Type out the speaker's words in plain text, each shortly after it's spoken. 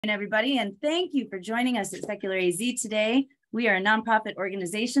Everybody, and thank you for joining us at Secular AZ today. We are a nonprofit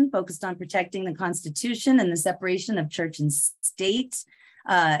organization focused on protecting the Constitution and the separation of church and state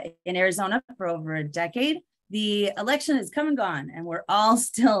in Arizona for over a decade. The election has come and gone, and we're all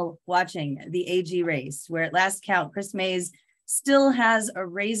still watching the AG race, where at last count, Chris Mays still has a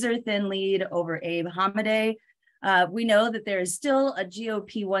razor-thin lead over Abe Hamadeh. We know that there is still a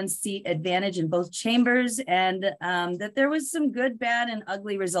GOP one-seat advantage in both chambers, and that there was some good, bad, and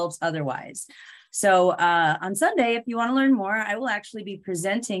ugly results otherwise. So on Sunday, if you want to learn more, I will actually be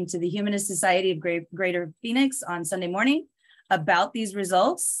presenting to the Humanist Society of Greater Phoenix on Sunday morning about these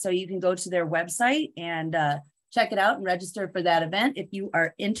results. So you can go to their website and check it out and register for that event if you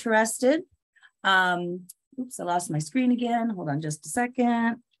are interested. Oops, I lost my screen again. Hold on just a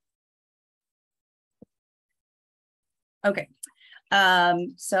second. Okay, yeah,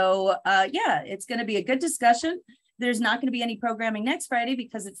 it's going to be a good discussion. There's not going to be any programming next Friday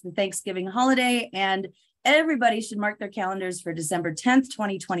because it's the Thanksgiving holiday, and everybody should mark their calendars for December 10th,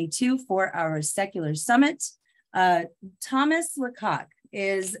 2022 for our Secular Summit. Thomas Lecaque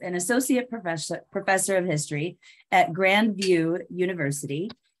is an associate professor of history at Grandview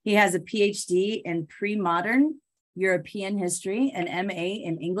University. He has a PhD in pre-modern European history, an MA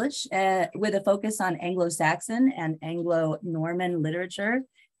in English with a focus on Anglo-Saxon and Anglo-Norman literature,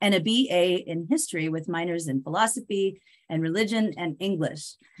 and a BA in history with minors in philosophy and religion and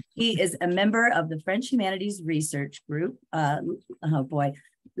English. He is a member of the French Humanities Research Group. Oh boy,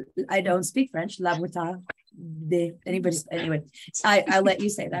 I don't speak French. La Boutade. Anyway, I'll let you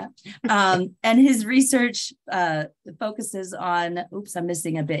say that. And his research focuses on, oops, I'm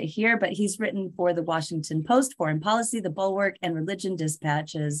missing a bit here, but he's written for the Washington Post, Foreign Policy, The Bulwark, and Religion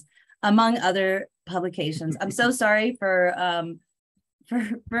Dispatches, among other publications. I'm so sorry for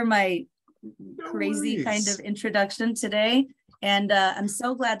my crazy kind of introduction today. And I'm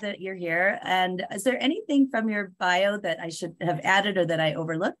so glad that you're here. And is there anything from your bio that I should have added or that I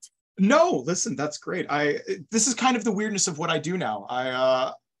overlooked? No, listen, that's great. This is kind of the weirdness of what I do now.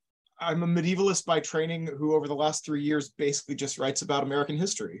 I'm a medievalist by training who over the last 3 years basically just writes about American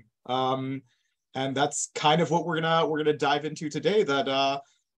history. And that's kind of what we're gonna dive into today. That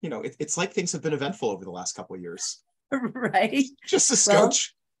it's like things have been eventful over the last couple of years. Right. Just a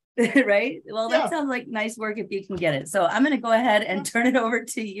scotch. Right. Well, that sounds like nice work if you can get it. So I'm going to go ahead and turn it over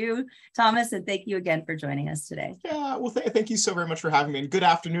to you, Thomas, and thank you again for joining us today. Yeah, well, thank you so very much for having me. And good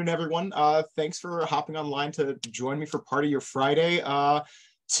afternoon, everyone. Thanks for hopping online to join me for part of your Friday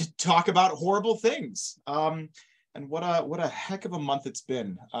to talk about horrible things. And what a heck of a month it's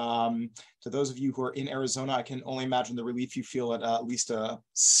been. To those of you who are in Arizona, I can only imagine the relief you feel at least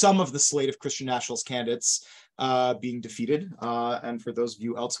some of the slate of Christian nationalist candidates being defeated. And for those of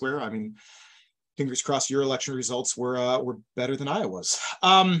you elsewhere, I mean, fingers crossed your election results were better than Iowa's.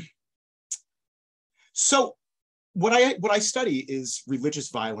 So what I study is religious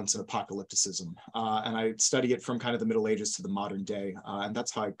violence and apocalypticism. And I study it from kind of the Middle Ages to the modern day. And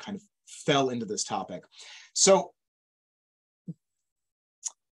that's how I kind of fell into this topic. So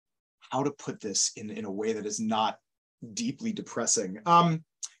how to put this in a way that is not deeply depressing.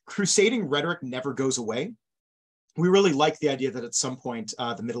 Crusading rhetoric never goes away. We really like the idea that at some point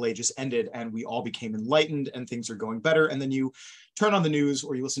the Middle Ages ended and we all became enlightened and things are going better. And then you turn on the news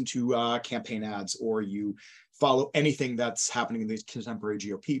or you listen to campaign ads or you follow anything that's happening in the contemporary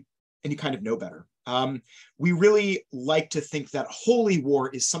GOP and you kind of know better. We really like to think that holy war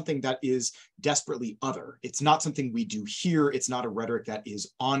is something that is desperately other. It's not something we do here. It's not a rhetoric that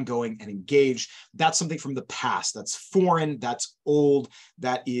is ongoing and engaged. That's something from the past. That's foreign. That's old.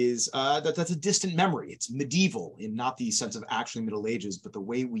 That is that's a distant memory. It's medieval in not the sense of actually Middle Ages, but the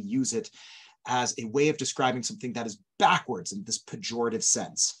way we use it as a way of describing something that is backwards in this pejorative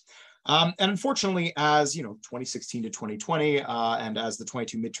sense. And unfortunately, as 2016 to 2020, and as the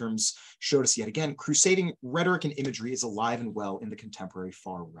 22 midterms showed us yet again, crusading rhetoric and imagery is alive and well in the contemporary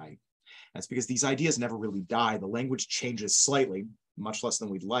far right. That's because these ideas never really die. The language changes slightly, much less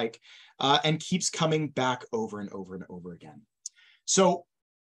than we'd like, and keeps coming back over and over and over again. So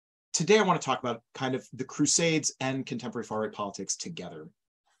today I want to talk about kind of the Crusades and contemporary far right politics together.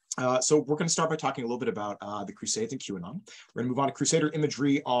 So we're going to start by talking a little bit about the Crusades and QAnon. We're going to move on to Crusader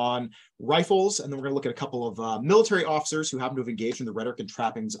imagery on rifles, and then we're going to look at a couple of military officers who happen to have engaged in the rhetoric and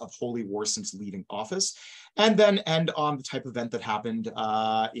trappings of holy war since leaving office, and then end on the type of event that happened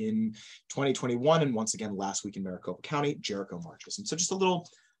in 2021 and once again last week in Maricopa County, Jericho marches. And so just a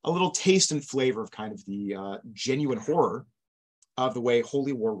little taste and flavor of kind of the genuine horror of the way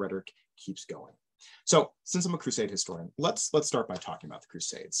holy war rhetoric keeps going. So since I'm a Crusade historian, let's start by talking about the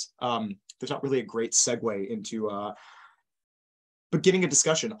Crusades. There's not really a great segue into beginning a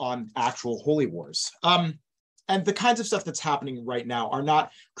discussion on actual holy wars. And the kinds of stuff that's happening right now are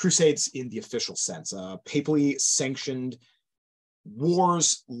not crusades in the official sense. Papally sanctioned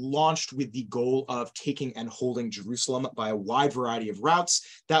wars launched with the goal of taking and holding Jerusalem by a wide variety of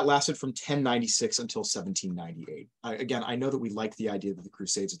routes that lasted from 1096 until 1798. Again, I know that we like the idea that the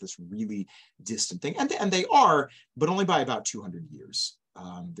Crusades are this really distant thing, and they are, but only by about 200 years.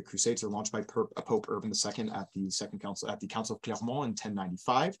 The Crusades are launched by Pope Urban II at the Council of Clermont in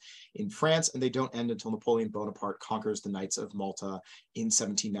 1095 in France, and they don't end until Napoleon Bonaparte conquers the Knights of Malta in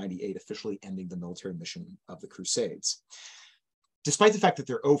 1798, officially ending the military mission of the Crusades. Despite the fact that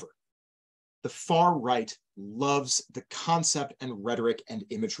they're over, the far right loves the concept and rhetoric and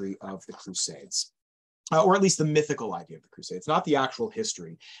imagery of the Crusades, or at least the mythical idea of the Crusades, not the actual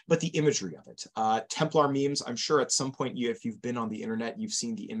history, but the imagery of it. Templar memes, I'm sure at some point, if you've been on the internet, you've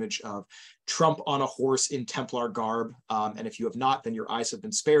seen the image of Trump on a horse in Templar garb. And if you have not, then your eyes have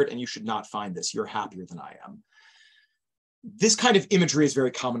been spared and you should not find this. You're happier than I am. This kind of imagery is very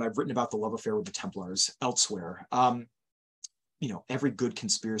common. I've written about the love affair with the Templars elsewhere. Every good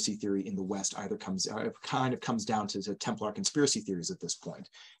conspiracy theory in the West either comes down to Templar conspiracy theories at this point,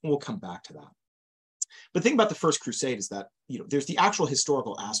 and we'll come back to that. But the thing about the First Crusade is that there's the actual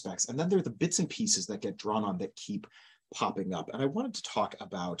historical aspects, and then there are the bits and pieces that get drawn on that keep popping up. And I wanted to talk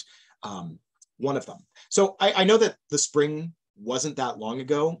about one of them. So I know that the spring wasn't that long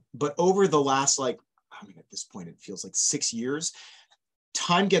ago, but over the last at this point it feels like 6 years,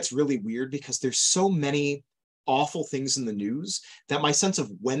 time gets really weird because there's so many awful things in the news that my sense of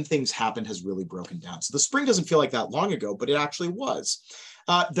when things happened has really broken down. So the spring doesn't feel like that long ago, but it actually was.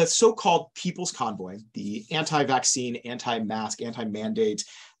 The so-called People's Convoy, the anti-vaccine, anti-mask, anti-mandate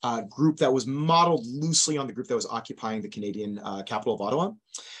group that was modeled loosely on the group that was occupying the Canadian capital of Ottawa,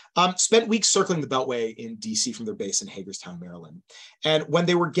 spent weeks circling the Beltway in DC from their base in Hagerstown, Maryland. And when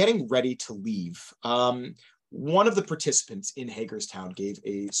they were getting ready to leave, one of the participants in Hagerstown gave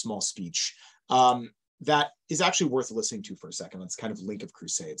a small speech that is actually worth listening to for a second. That's kind of Link of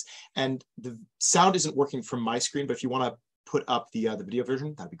Crusades. And the sound isn't working from my screen, but if you want to put up the video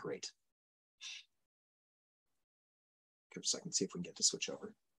version, that'd be great. Give a second, see if we can get to switch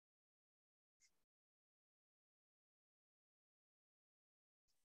over.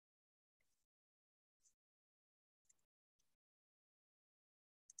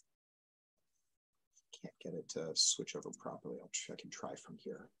 Can't get it to switch over properly. I can try from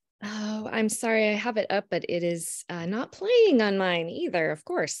here. Oh, I'm sorry. I have it up, but it is not playing on mine either, of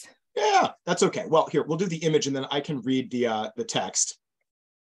course. Yeah, that's okay. Well, here, we'll do the image and then I can read the text.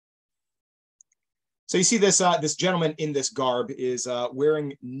 So you see this gentleman in this garb is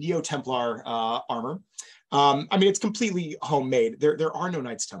wearing Neo-Templar armor. It's completely homemade. There are no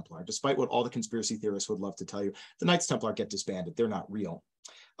Knights Templar, despite what all the conspiracy theorists would love to tell you. The Knights Templar get disbanded. They're not real.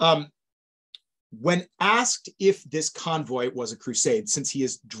 When asked if this convoy was a crusade, since he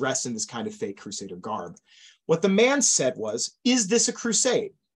is dressed in this kind of fake Crusader garb, what the man said was, "Is this a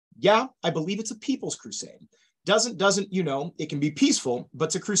crusade? Yeah, I believe it's a people's crusade. Doesn't, it can be peaceful, but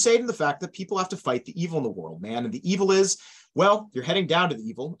it's a crusade in the fact that people have to fight the evil in the world, man. And the evil is, well, you're heading down to the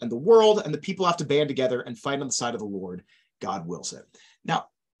evil, and the world and the people have to band together and fight on the side of the Lord. God wills it." Now,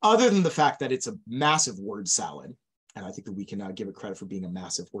 other than the fact that it's a massive word salad, and I think that we can give it credit for being a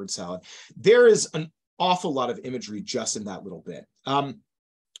massive word salad, there is an awful lot of imagery just in that little bit. The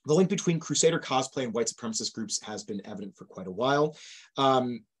link between Crusader cosplay and white supremacist groups has been evident for quite a while.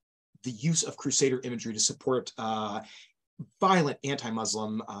 The use of Crusader imagery to support violent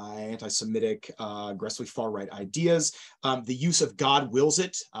anti-Muslim, anti-Semitic, aggressively far-right ideas, the use of God wills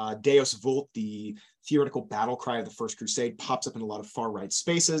it, Deus vult, the theoretical battle cry of the First Crusade, pops up in a lot of far-right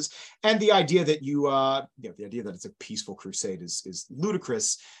spaces, and the idea that the idea that it's a peaceful crusade is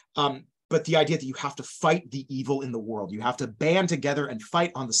ludicrous, but the idea that you have to fight the evil in the world, you have to band together and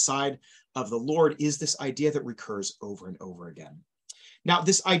fight on the side of the Lord, is this idea that recurs over and over again. Now,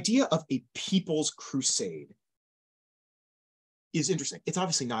 this idea of a people's crusade is interesting. It's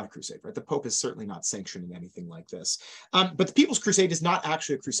obviously not a crusade, right? The Pope is certainly not sanctioning anything like this. But the People's Crusade is not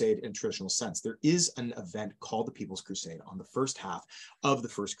actually a crusade in a traditional sense. There is an event called the People's Crusade on the first half of the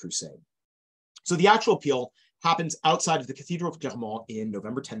First Crusade. So the actual appeal happens outside of the Cathedral of Clermont in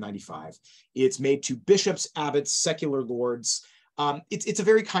November 1095. It's made to bishops, abbots, secular lords. It's a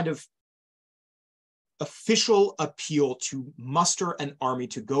very kind of official appeal to muster an army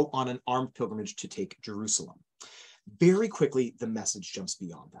to go on an armed pilgrimage to take Jerusalem. Very quickly, the message jumps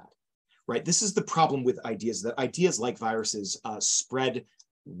beyond that, right? This is the problem with ideas, that ideas like viruses spread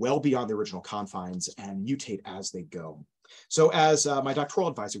well beyond their original confines and mutate as they go. So as my doctoral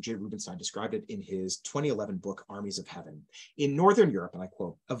advisor, Jay Rubenstein, described it in his 2011 book, Armies of Heaven, in Northern Europe, and I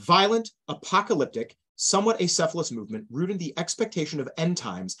quote, a violent, apocalyptic, somewhat acephalous movement rooted in the expectation of end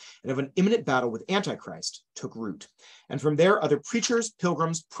times and of an imminent battle with Antichrist took root. And from there, other preachers,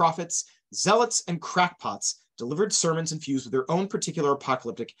 pilgrims, prophets, zealots, and crackpots delivered sermons infused with their own particular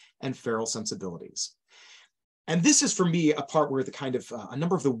apocalyptic and feral sensibilities. And this is, for me, a part where the kind of a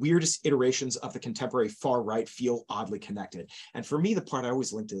number of the weirdest iterations of the contemporary far right feel oddly connected. And for me, the part I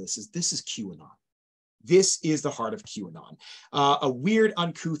always link to this is QAnon. This is the heart of QAnon. A weird,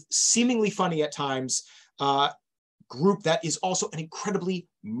 uncouth, seemingly funny at times group that is also an incredibly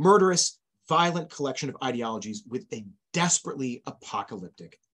murderous, violent collection of ideologies with a desperately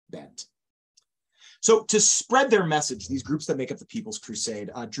apocalyptic bent. So to spread their message, these groups that make up the People's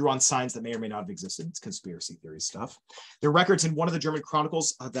Crusade drew on signs that may or may not have existed. It's conspiracy theory stuff. There are records in one of the German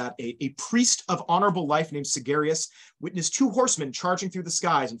chronicles that a priest of honorable life named Sigarius witnessed two horsemen charging through the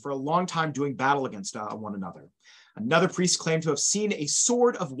skies and for a long time doing battle against one another. Another priest claimed to have seen a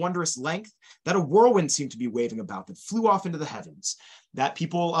sword of wondrous length that a whirlwind seemed to be waving about that flew off into the heavens. That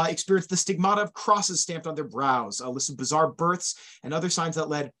people experienced the stigmata of crosses stamped on their brows, a list of bizarre births, and other signs that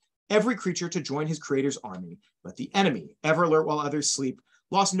led every creature to join his creator's army, but the enemy, ever alert while others sleep,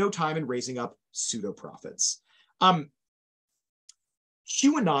 lost no time in raising up pseudo-prophets. QAnon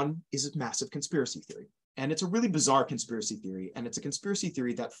is a massive conspiracy theory, and it's a really bizarre conspiracy theory, and it's a conspiracy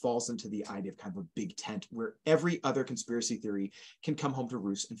theory that falls into the idea of kind of a big tent where every other conspiracy theory can come home to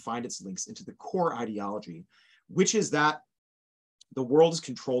roost and find its links into the core ideology, which is that the world is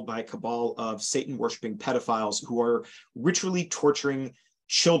controlled by a cabal of Satan-worshipping pedophiles who are ritually torturing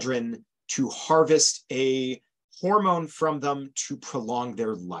children to harvest a hormone from them to prolong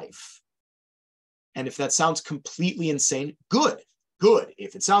their life. And if that sounds completely insane, good.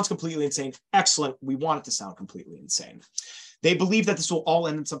 If it sounds completely insane, excellent. We want it to sound completely insane. They believe that this will all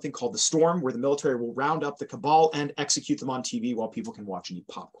end in something called the Storm, where the military will round up the cabal and execute them on TV while people can watch and eat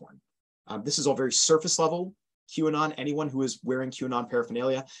popcorn. This is all very surface level. QAnon, anyone who is wearing QAnon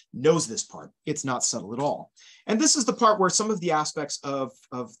paraphernalia knows this part. It's not subtle at all. And this is the part where some of the aspects of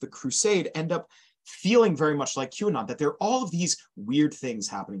the crusade end up feeling very much like QAnon, that there are all of these weird things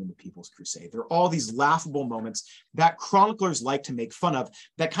happening in the People's Crusade. There are all these laughable moments that chroniclers like to make fun of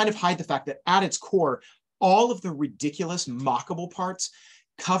that kind of hide the fact that at its core, all of the ridiculous, mockable parts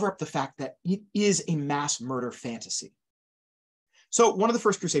cover up the fact that it is a mass murder fantasy. So one of the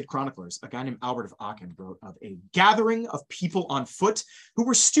first Crusade chroniclers, a guy named Albert of Aachen, wrote of a gathering of people on foot who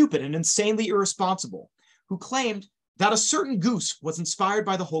were stupid and insanely irresponsible, who claimed that a certain goose was inspired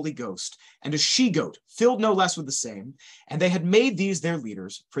by the Holy Ghost and a she-goat filled no less with the same, and they had made these their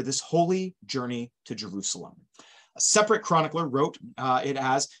leaders for this holy journey to Jerusalem. A separate chronicler wrote it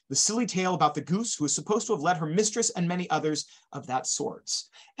as the silly tale about the goose who was supposed to have led her mistress and many others of that sort.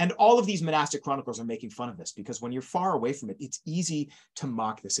 And all of these monastic chroniclers are making fun of this because when you're far away from it, it's easy to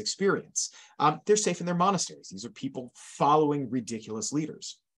mock this experience. They're safe in their monasteries. These are people following ridiculous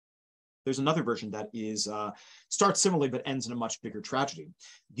leaders. There's another version that is starts similarly but ends in a much bigger tragedy.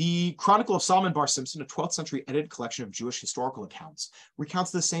 The Chronicle of Solomon Bar Simpson, a 12th century edited collection of Jewish historical accounts,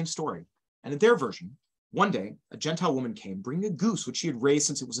 recounts the same story. And in their version, one day, a Gentile woman came, bringing a goose which she had raised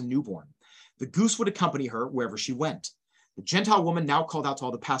since it was a newborn. The goose would accompany her wherever she went. The Gentile woman now called out to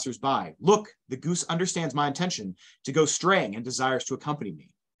all the passers-by, "Look, the goose understands my intention to go straying and desires to accompany me."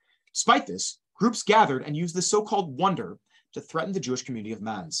 Despite this, groups gathered and used the so-called wonder to threaten the Jewish community of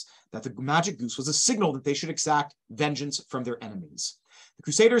Mainz, that the magic goose was a signal that they should exact vengeance from their enemies. The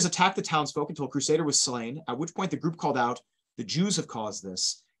Crusaders attacked the townsfolk until a Crusader was slain, at which point the group called out, "The Jews have caused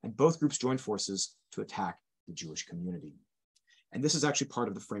this," and both groups joined forces to attack the Jewish community. And this is actually part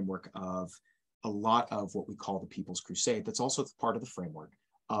of the framework of a lot of what we call the People's Crusade. That's also part of the framework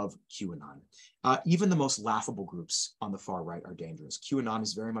of QAnon. Even the most laughable groups on the far right are dangerous. QAnon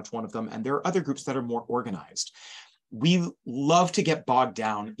is very much one of them, and there are other groups that are more organized. We love to get bogged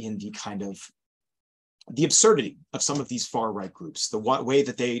down in the kind of the absurdity of some of these far right groups, the way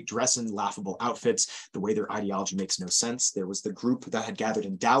that they dress in laughable outfits, the way their ideology makes no sense. There was the group that had gathered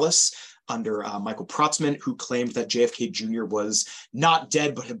in Dallas under Michael Protzman, who claimed that JFK Jr. was not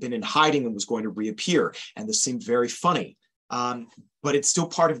dead, but had been in hiding and was going to reappear. And this seemed very funny. But it's still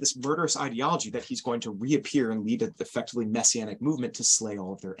part of this murderous ideology that he's going to reappear and lead an effectively messianic movement to slay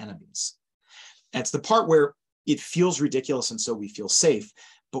all of their enemies. And it's the part where it feels ridiculous and so we feel safe.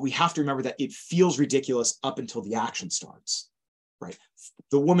 But we have to remember that it feels ridiculous up until the action starts, right?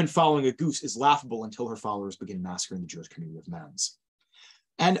 The woman following a goose is laughable until her followers begin massacring the Jewish community of Mainz.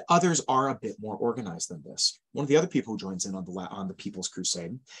 And others are a bit more organized than this. One of the other people who joins in on the People's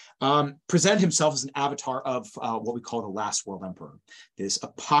Crusade presented himself as an avatar of what we call the Last World Emperor, this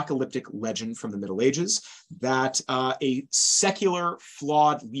apocalyptic legend from the Middle Ages that a secular,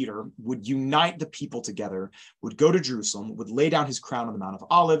 flawed leader would unite the people together, would go to Jerusalem, would lay down his crown on the Mount of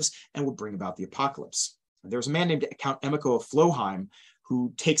Olives, and would bring about the apocalypse. And there's a man named Count Emico of Floheim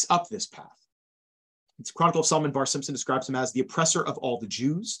who takes up this path. The Chronicle of Solomon Bar Simpson describes him as the oppressor of all the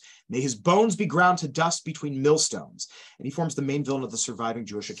Jews. May his bones be ground to dust between millstones. And he forms the main villain of the surviving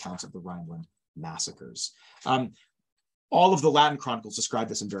Jewish accounts of the Rhineland massacres. All of the Latin chronicles describe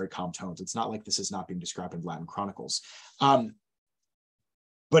this in very calm tones. It's not like this is not being described in Latin chronicles.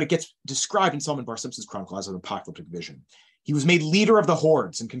 But it gets described in Solomon Bar Simpson's chronicle as an apocalyptic vision. He was made leader of the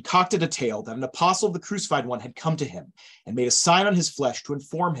hordes and concocted a tale that an apostle of the crucified one had come to him and made a sign on his flesh to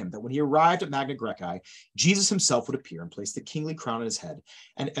inform him that when he arrived at Magna Graecae, Jesus himself would appear and place the kingly crown on his head,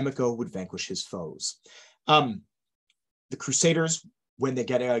 and Emico would vanquish his foes. The Crusaders, when they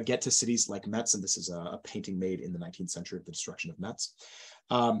get to cities like Metz, and this is a painting made in the 19th century of the destruction of Metz,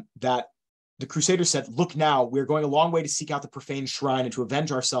 that the Crusaders said, look now, we're going a long way to seek out the profane shrine and to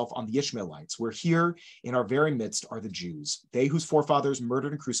avenge ourselves on the Ishmaelites. We're here in our very midst are the Jews, they whose forefathers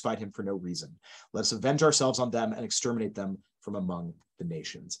murdered and crucified him for no reason. Let us avenge ourselves on them and exterminate them from among the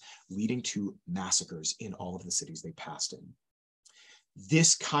nations, leading to massacres in all of the cities they passed in.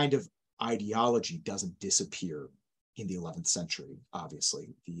 This kind of ideology doesn't disappear in the 11th century,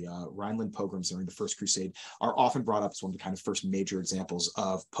 obviously. The Rhineland pogroms during the First Crusade are often brought up as one of the kind of first major examples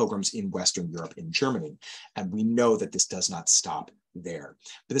of pogroms in Western Europe, in Germany. And we know that this does not stop there.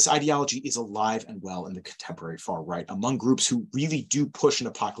 But this ideology is alive and well in the contemporary far right among groups who really do push an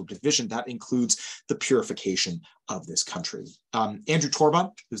apocalyptic vision that includes the purification of this country. Andrew Torba,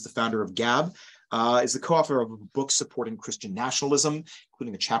 who's the founder of GAB, is the co-author of a book supporting Christian nationalism,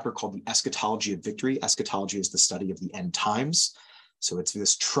 including a chapter called The Eschatology of Victory. Eschatology is the study of the end times. So it's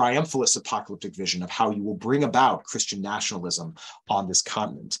this triumphalist apocalyptic vision of how you will bring about Christian nationalism on this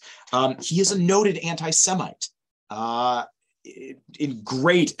continent. He is a noted anti-Semite in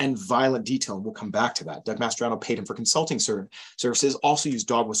great and violent detail, and we'll come back to that. Doug Mastriano paid him for consulting services, also used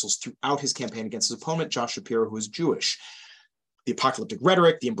dog whistles throughout his campaign against his opponent, Josh Shapiro, who is Jewish. The apocalyptic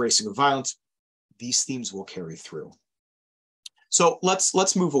rhetoric, the embracing of violence, these themes will carry through. So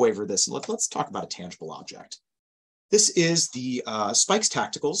let's move away from this and let's talk about a tangible object. This is the Spikes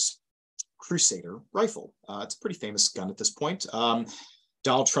Tacticals Crusader rifle. It's a pretty famous gun at this point.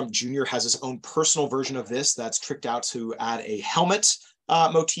 Donald Trump Jr. has his own personal version of this that's tricked out to add a helmet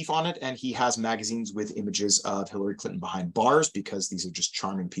motif on it, and he has magazines with images of Hillary Clinton behind bars because these are just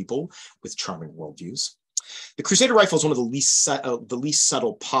charming people with charming worldviews. The Crusader rifle is one of the least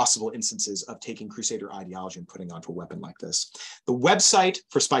subtle possible instances of taking Crusader ideology and putting onto a weapon like this. The website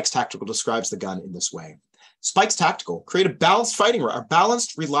for Spikes Tactical describes the gun in this way. Spikes Tactical create a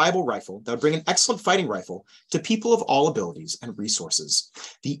balanced, reliable rifle that would bring an excellent fighting rifle to people of all abilities and resources.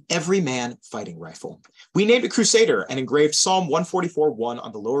 The everyman fighting rifle. We named it Crusader and engraved Psalm 144:1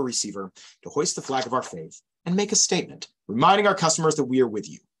 on the lower receiver to hoist the flag of our faith and make a statement, reminding our customers that we are with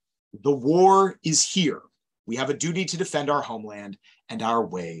you. The war is here. We have a duty to defend our homeland and our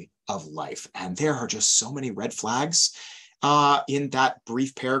way of life. And there are just so many red flags in that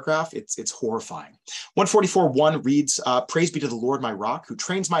brief paragraph. It's horrifying. 144:1 reads, praise be to the Lord, my rock, who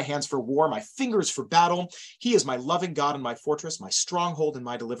trains my hands for war, my fingers for battle. He is my loving God and my fortress, my stronghold and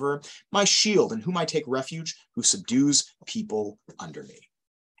my deliverer, my shield in whom I take refuge, who subdues people under me.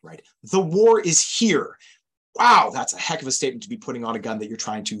 Right? The war is here. Wow, that's a heck of a statement to be putting on a gun that you're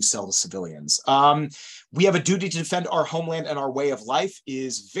trying to sell to civilians. We have a duty to defend our homeland and our way of life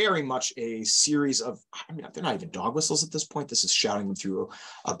is very much a series of, I mean, they're not even dog whistles at this point. This is shouting them through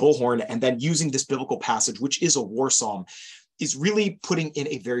a bullhorn, and then using this biblical passage, which is a war psalm, is really putting in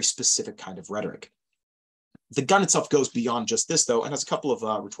a very specific kind of rhetoric. The gun itself goes beyond just this, though, and has a couple of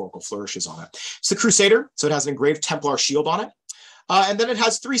rhetorical flourishes on it. It's the Crusader, so it has an engraved Templar shield on it. And then it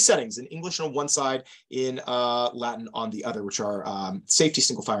has three settings, in English on one side, in Latin on the other, which are safety,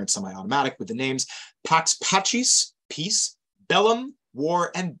 single fire, and semi-automatic, with the names Pax Pacis, peace, Bellum, war,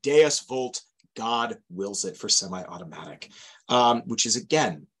 and Deus Vult, God wills it, for semi-automatic, which is,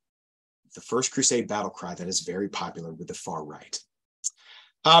 again, the first Crusade battle cry that is very popular with the far right.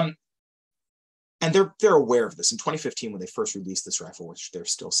 And they're aware of this. In 2015, when they first released this rifle, which they're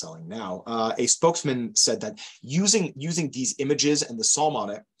still selling now, a spokesman said that using these images and the psalm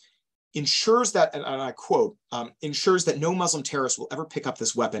on it ensures that, and I quote, ensures that no Muslim terrorist will ever pick up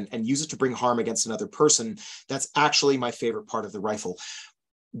this weapon and use it to bring harm against another person. That's actually my favorite part of the rifle,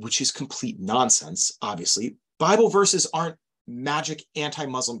 which is complete nonsense, obviously. Bible verses aren't magic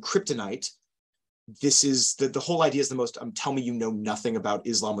anti-Muslim kryptonite. This is the whole idea is the most tell me you know nothing about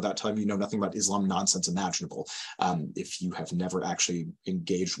Islam without telling me you know nothing about Islam nonsense imaginable. If you have never actually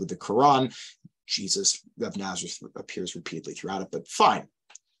engaged with the Quran, Jesus of Nazareth appears repeatedly throughout it, but fine.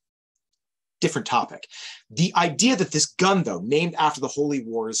 Different topic. The idea that this gun, though, named after the holy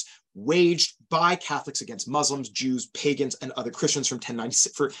wars waged by Catholics against Muslims, Jews, pagans, and other Christians from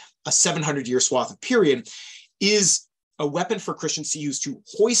 1096 for a 700-year swath of period, is a weapon for Christians to use to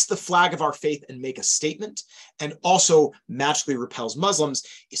hoist the flag of our faith and make a statement, and also magically repels Muslims,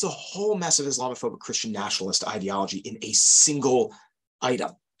 is a whole mess of Islamophobic Christian nationalist ideology in a single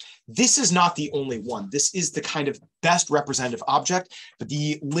item. This is not the only one. This is the kind of best representative object, but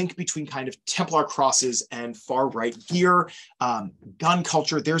the link between kind of Templar crosses and far-right gear, gun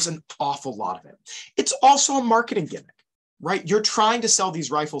culture, there's an awful lot of it. It's also a marketing gimmick, right? You're trying to sell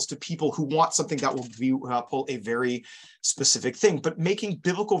these rifles to people who want something that will pull a very specific thing, but making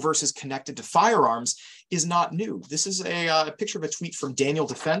biblical verses connected to firearms is not new. This is a picture of a tweet from Daniel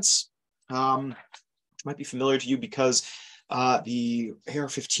Defense, which might be familiar to you because the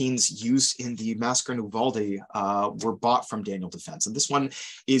AR-15s used in the Massacre in Uvalde were bought from Daniel Defense. And this one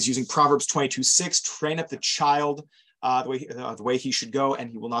is using Proverbs 22:6, train up the child the way he should go,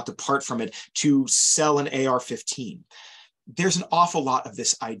 and he will not depart from it, to sell an AR-15. There's an awful lot of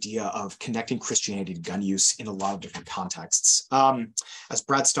this idea of connecting Christianity to gun use in a lot of different contexts. As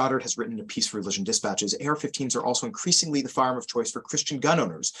Brad Stoddard has written in a piece for Religion Dispatches, AR-15s are also increasingly the firearm of choice for Christian gun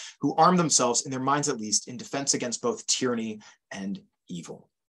owners who arm themselves, in their minds at least, in defense against both tyranny and evil.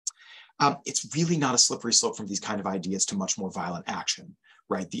 It's really not a slippery slope from these kind of ideas to much more violent action,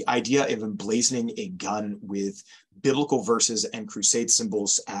 right? The idea of emblazoning a gun with biblical verses and crusade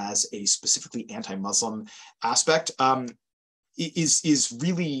symbols as a specifically anti-Muslim aspect is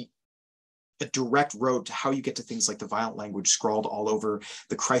really a direct road to how you get to things like the violent language scrawled all over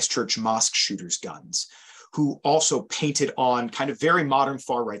the Christchurch mosque shooters' guns, who also painted on kind of very modern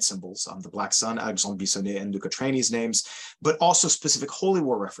far-right symbols, the Black Sun, Alexandre Bissonnet and Luca Trani's names, but also specific Holy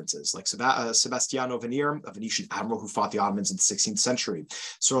War references, like Sebastiano Venir, a Venetian admiral who fought the Ottomans in the 16th century,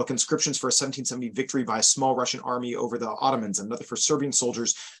 Cyrillic inscriptions for a 1770 victory by a small Russian army over the Ottomans, and another for Serbian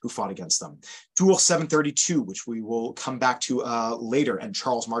soldiers who fought against them. Duel 732, which we will come back to later, and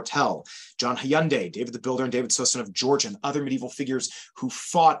Charles Martel, John Hyundai, David the Builder, and David Sosin of Georgia, and other medieval figures who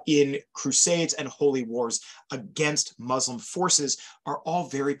fought in crusades and holy wars against Muslim forces, are all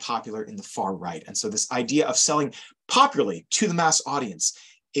very popular in the far right. And so this idea of selling popularly to the mass audience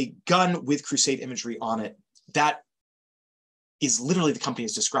a gun with crusade imagery on it that is literally the company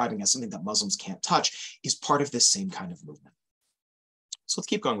is describing as something that Muslims can't touch is part of this same kind of movement. So let's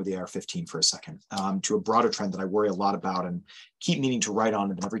keep going with the AR-15 for a second, to a broader trend that I worry a lot about and keep meaning to write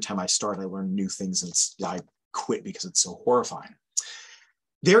on. And every time I start, I learn new things, and I quit because it's so horrifying.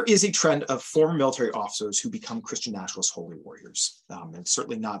 There is a trend of former military officers who become Christian nationalist holy warriors. And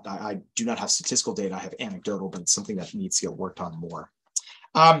certainly not, I do not have statistical data, I have anecdotal, but it's something that needs to get worked on more.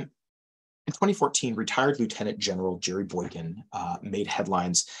 In 2014, retired Lieutenant General Jerry Boykin made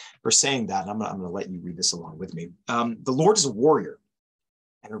headlines for saying that, and I'm going to let you read this along with me. The Lord is a warrior.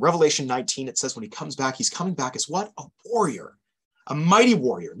 And in Revelation 19, it says when he comes back, he's coming back as what? A warrior. A mighty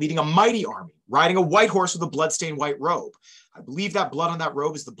warrior, leading a mighty army, riding a white horse with a bloodstained white robe. I believe that blood on that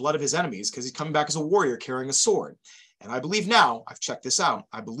robe is the blood of his enemies because he's coming back as a warrior carrying a sword. And I believe now, I've checked this out,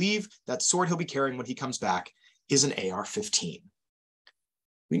 I believe that sword he'll be carrying when he comes back is an AR-15.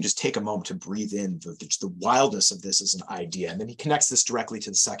 We can just take a moment to breathe in the wildness of this as an idea. And then he connects this directly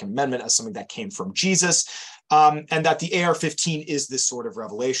to the Second Amendment as something that came from Jesus, and that the AR-15 is this sort of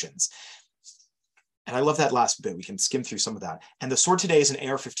revelations. And I love that last bit. We can skim through some of that. And the sword today is an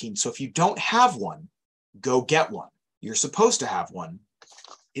AR-15. So if you don't have one, go get one. You're supposed to have one.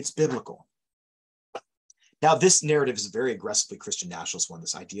 It's biblical. Now, this narrative is a very aggressively Christian nationalist one,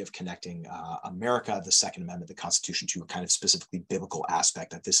 this idea of connecting America, the Second Amendment, the Constitution to a kind of specifically biblical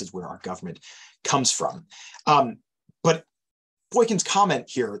aspect, that this is where our government comes from. But Boykin's comment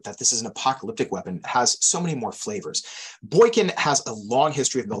here that this is an apocalyptic weapon has so many more flavors. Boykin has a long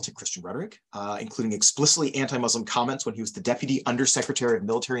history of militant Christian rhetoric, including explicitly anti-Muslim comments when he was the Deputy Undersecretary of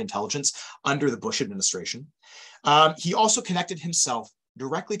Military Intelligence under the Bush administration. He also connected himself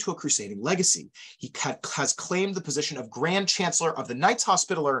directly to a crusading legacy. He has claimed the position of Grand Chancellor of the Knights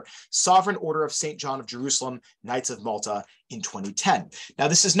Hospitaller Sovereign Order of St. John of Jerusalem, Knights of Malta in 2010. Now,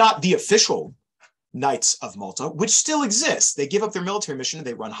 this is not the official Knights of Malta, which still exists. They give up their military mission and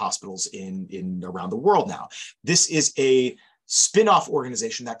they run hospitals in around the world now. This is a spin-off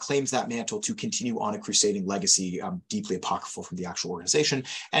organization that claims that mantle to continue on a crusading legacy, deeply apocryphal from the actual organization.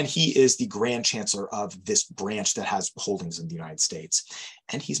 And he is the Grand Chancellor of this branch that has holdings in the United States.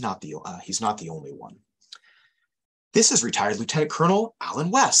 And he's not the only one. This is retired Lieutenant Colonel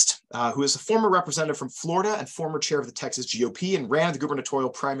Alan West, who is a former representative from Florida and former chair of the Texas GOP and ran the gubernatorial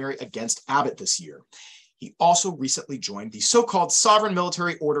primary against Abbott this year. He also recently joined the so-called Sovereign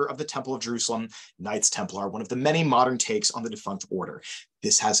Military Order of the Temple of Jerusalem, Knights Templar, one of the many modern takes on the defunct order.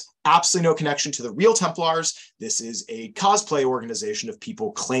 This has absolutely no connection to the real Templars. This is a cosplay organization of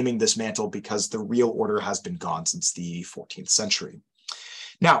people claiming this mantle because the real order has been gone since the 14th century.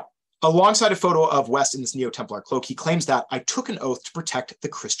 Now, alongside a photo of West in this Neo-Templar cloak, he claims that I took an oath to protect the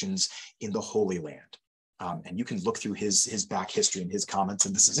Christians in the Holy Land. And you can look through his back history and his comments.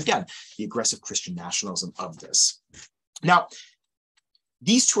 And this is, again, the aggressive Christian nationalism of this. Now,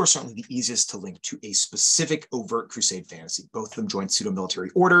 these two are certainly the easiest to link to a specific overt crusade fantasy. Both of them joined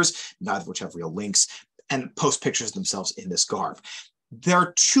pseudo-military orders, neither of which have real links, and post pictures themselves in this garb. There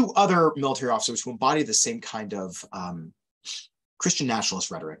are two other military officers who embody the same kind of Christian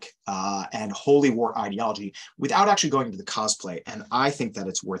nationalist rhetoric and holy war ideology without actually going into the cosplay. And I think that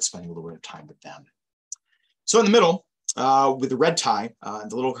it's worth spending a little bit of time with them. So in the middle, with the red tie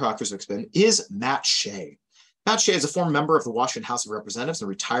and the little crucifix pin, is Matt Shea. Matt Shea is a former member of the Washington House of Representatives and a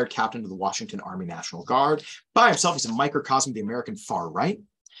retired captain of the Washington Army National Guard. By himself, he's a microcosm of the American far right.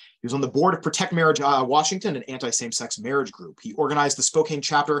 He was on the board of Protect Marriage Washington, an anti-same-sex marriage group. He organized the Spokane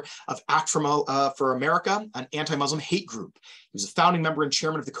chapter of Act for America, an anti-Muslim hate group. He was a founding member and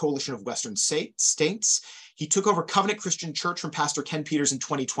chairman of the Coalition of Western States. He took over Covenant Christian Church from Pastor Ken Peters in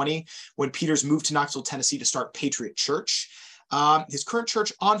 2020 when Peters moved to Knoxville, Tennessee to start Patriot Church. His current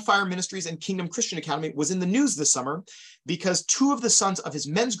church, On Fire Ministries and Kingdom Christian Academy, was in the news this summer because two of the sons of his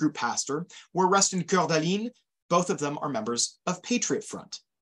men's group pastor were arrested in Coeur d'Alene. Both of them are members of Patriot Front.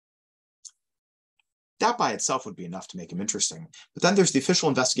 That by itself would be enough to make him interesting. But then there's the official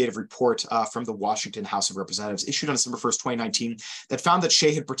investigative report from the Washington House of Representatives issued on December 1st, 2019, that found that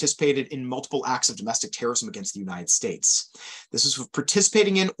Shea had participated in multiple acts of domestic terrorism against the United States. This is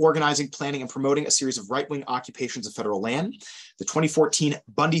participating in, organizing, planning, and promoting a series of right-wing occupations of federal land, the 2014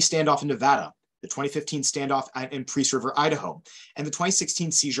 Bundy standoff in Nevada, the 2015 standoff in Priest River, Idaho, and the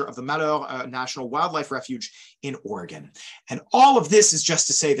 2016 seizure of the Malheur National Wildlife Refuge in Oregon. And all of this is just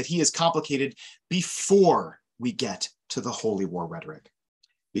to say that he is complicated before we get to the holy war rhetoric.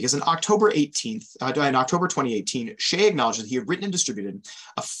 Because in October 2018, Shea acknowledged that he had written and distributed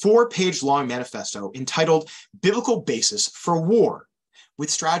a 4-page long manifesto entitled Biblical Basis for War,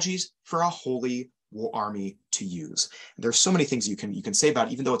 with strategies for a holy war army to use. And there's so many things you can say about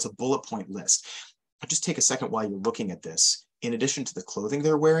it, even though it's a bullet point list. I'll just take a second while you're looking at this. In addition to the clothing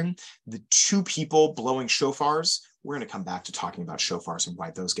they're wearing, the two people blowing shofars, we're going to come back to talking about shofars and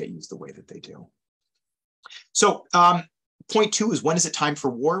why those get used the way that they do. So point 2 is, when is it time for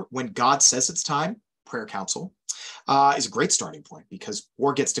war? When God says it's time. Prayer council is a great starting point because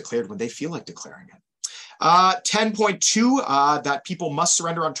war gets declared when they feel like declaring it. 10.2, that people must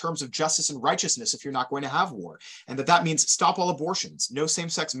surrender on terms of justice and righteousness if you're not going to have war. And that means stop all abortions, no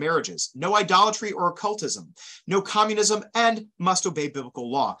same-sex marriages, no idolatry or occultism, no communism, and must obey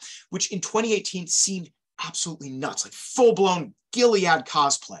biblical law, which in 2018 seemed absolutely nuts, like full-blown Gilead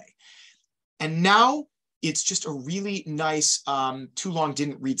cosplay. And now it's just a really nice, too long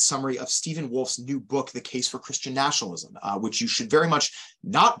didn't read summary of Stephen Wolf's new book, The Case for Christian Nationalism, which you should very much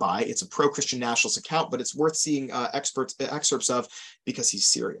not buy. It's a pro-Christian nationalist account, but it's worth seeing excerpts of because he's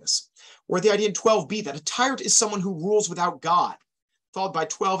serious. Or the idea in 12b that a tyrant is someone who rules without God, followed by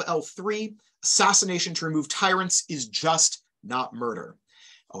 12l3, assassination to remove tyrants is just not murder.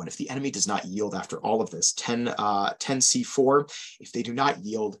 Oh, and if the enemy does not yield after all of this, 10c4, if they do not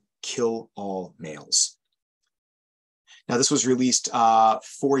yield, kill all males. Now, this was released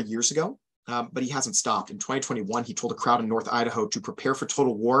 4 years ago, but he hasn't stopped. In 2021, he told a crowd in North Idaho to prepare for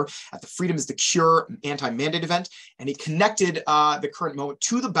total war at the Freedom is the Cure anti-mandate event, and he connected the current moment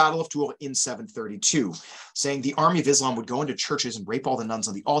to the Battle of Toul in 732, saying the army of Islam would go into churches and rape all the nuns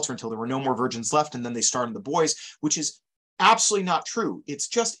on the altar until there were no more virgins left, and then they started the boys, which is absolutely not true. It's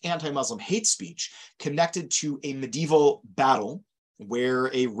just anti-Muslim hate speech connected to a medieval battle where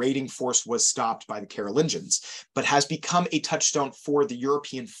a raiding force was stopped by the Carolingians, but has become a touchstone for the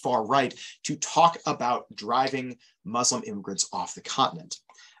European far right to talk about driving Muslim immigrants off the continent.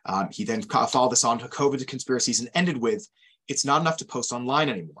 He then followed this on to COVID conspiracies and ended with, it's not enough to post online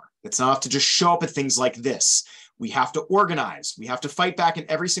anymore. It's not enough to just show up at things like this. We have to organize. We have to fight back in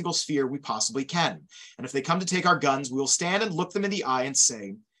every single sphere we possibly can. And if they come to take our guns, we will stand and look them in the eye and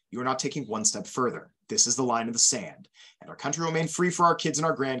say, You are not taking one step further. This is the line in the sand. And our country will remain free for our kids and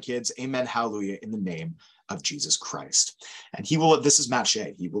our grandkids. Amen. Hallelujah. In the name of Jesus Christ. And he will, this is Matt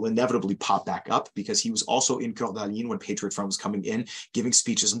Shea, he will inevitably pop back up because he was also in Coeur d'Alene when Patriot Front was coming in, giving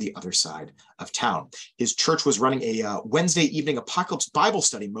speeches on the other side of town. His church was running a Wednesday evening apocalypse Bible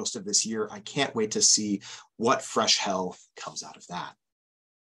study most of this year. I can't wait to see what fresh hell comes out of that.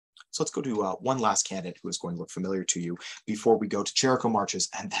 So let's go to one last candidate who is going to look familiar to you before we go to Jericho marches,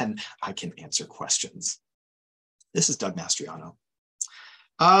 and then I can answer questions. This is Doug Mastriano.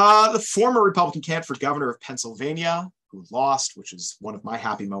 The former Republican candidate for governor of Pennsylvania, who lost, which is one of my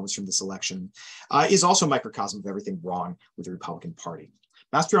happy moments from this election, is also a microcosm of everything wrong with the Republican Party.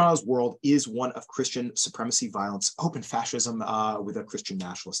 Mastriano's world is one of Christian supremacy, violence, open fascism with a Christian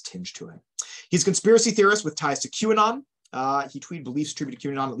nationalist tinge to it. He's a conspiracy theorist with ties to QAnon. He tweeted beliefs attributed to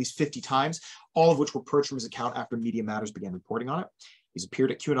QAnon at least 50 times, all of which were purged from his account after Media Matters began reporting on it. He's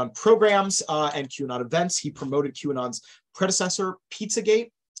appeared at QAnon programs and QAnon events. He promoted QAnon's predecessor,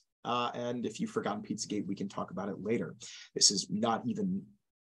 Pizzagate. And if you've forgotten Pizzagate, we can talk about it later. This is not even,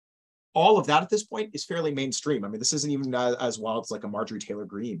 all of that at this point is fairly mainstream. I mean, this isn't even as wild as like a Marjorie Taylor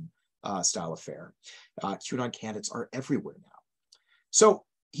Greene style affair. QAnon candidates are everywhere now. So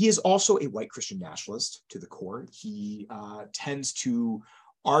he is also a white Christian nationalist to the core. He tends to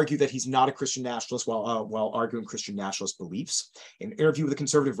argue that he's not a Christian nationalist while arguing Christian nationalist beliefs. In an interview with a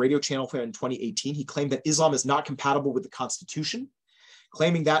conservative radio channel in 2018, he claimed that Islam is not compatible with the Constitution,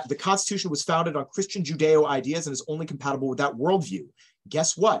 claiming that the Constitution was founded on Christian Judeo ideas and is only compatible with that worldview.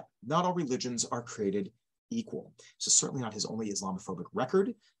 Guess what? Not all religions are created equal. So certainly not his only Islamophobic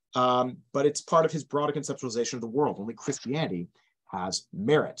record, but it's part of his broader conceptualization of the world. Only Christianity has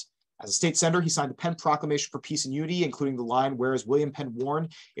merit. As a state senator, he signed the Penn Proclamation for Peace and Unity, including the line, whereas William Penn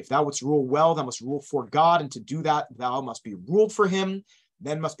warned, if thou wouldst rule well, thou must rule for God, and to do that, thou must be ruled for him.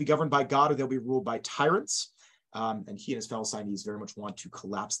 Men must be governed by God, or they'll be ruled by tyrants. And he and his fellow signees very much want to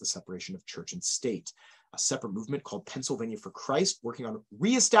collapse the separation of church and state. A separate movement called Pennsylvania for Christ, working on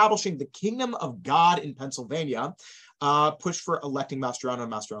reestablishing the kingdom of God in Pennsylvania, pushed for electing Mastriano,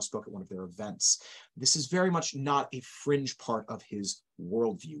 and Mastriano spoke at one of their events. This is very much not a fringe part of his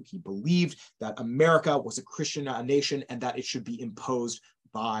worldview. He believed that America was a Christian nation and that it should be imposed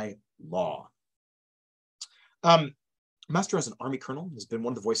by law. Mastriano is an Army colonel, has been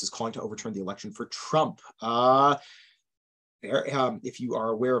one of the voices calling to overturn the election for Trump. If you are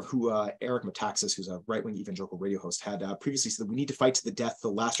aware of who Eric Metaxas, who's a right-wing evangelical radio host, had previously said that we need to fight to the death, the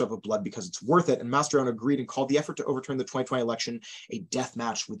last drop of blood, because it's worth it. And Mastriano agreed and called the effort to overturn the 2020 election a death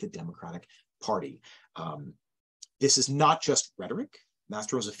match with the Democratic Party. This is not just rhetoric.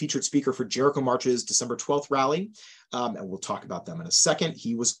 Mastriano was a featured speaker for Jericho March's December 12th rally, and we'll talk about them in a second.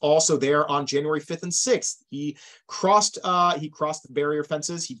 He was also there on January 5th and 6th. He crossed the barrier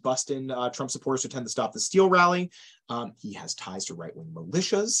fences. He bussed in Trump supporters to attend the Stop the Steal rally. He has ties to right-wing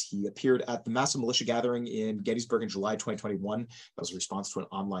militias. He appeared at the massive militia gathering in Gettysburg in July 2021. That was a response to an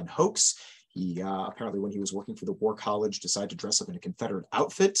online hoax. He apparently, when he was working for the War College, decided to dress up in a Confederate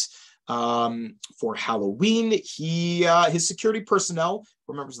outfit for Halloween. His security personnel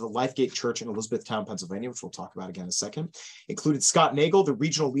were members of the Lifegate Church in Elizabethtown, Pennsylvania, which we'll talk about again in a second, included Scott Nagel, the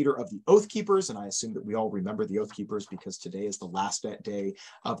regional leader of the Oath Keepers, and I assume that we all remember the Oath Keepers because today is the last day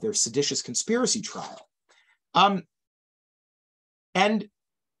of their seditious conspiracy trial. And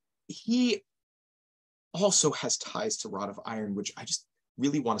he also has ties to Rod of Iron, which I just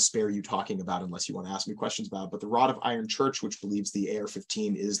really want to spare you talking about unless you want to ask me questions about it. But the Rod of Iron Church, which believes the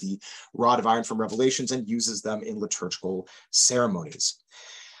AR-15 is the Rod of Iron from Revelations and uses them in liturgical ceremonies.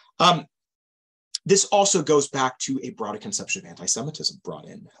 This also goes back to a broader conception of anti-Semitism brought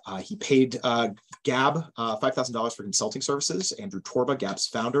in. He paid Gab $5,000 for consulting services. Andrew Torba, Gab's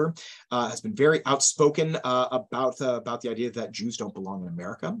founder, has been very outspoken about the idea that Jews don't belong in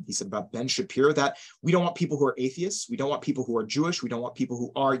America. He said about Ben Shapiro that we don't want people who are atheists. We don't want people who are Jewish. We don't want people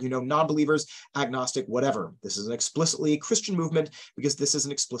who are, non-believers, agnostic, whatever. This is an explicitly Christian movement because this is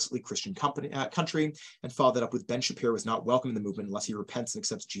an explicitly Christian country, and followed that up with Ben Shapiro is not welcome in the movement unless he repents and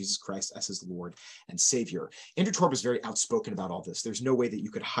accepts Jesus Christ as his Lord and Savior. Andrew Torba is very outspoken about all this. There's no way that you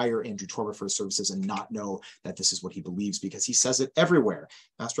could hire Andrew Torba for his services and not know that this is what he believes because he says it everywhere.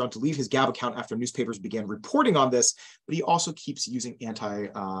 Mastriano had to leave his Gab account after newspapers began reporting on this, but he also keeps using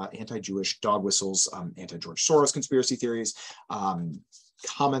anti-Jewish dog whistles, anti-George Soros conspiracy theories,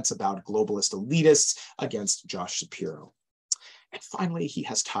 comments about globalist elitists against Josh Shapiro. And finally, he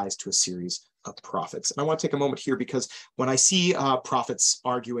has ties to a series of prophets. And I want to take a moment here because when I see prophets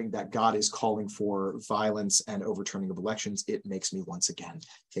arguing that God is calling for violence and overturning of elections, it makes me once again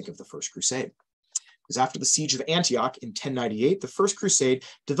think of the First Crusade. because after the siege of Antioch in 1098, the First Crusade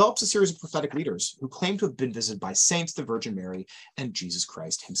develops a series of prophetic leaders who claim to have been visited by saints, the Virgin Mary, and Jesus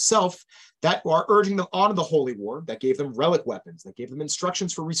Christ himself, that are urging them on to the Holy War, that gave them relic weapons, that gave them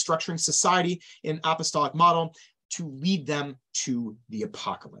instructions for restructuring society in an apostolic model to lead them to the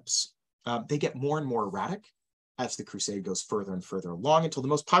apocalypse. They get more and more erratic as the crusade goes further and further along, until the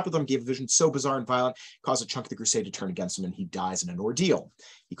most popular of them gave a vision so bizarre and violent, caused a chunk of the crusade to turn against him, and he dies in an ordeal.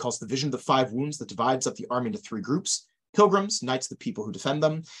 He calls the vision the 5 wounds that divides up the army into 3 groups: pilgrims, knights, the people who defend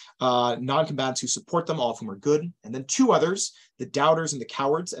them, non-combatants who support them, all of whom are good, and then 2 others, the doubters and the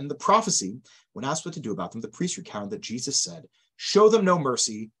cowards. And the prophecy, when asked what to do about them, the priest recounted that Jesus said, "Show them no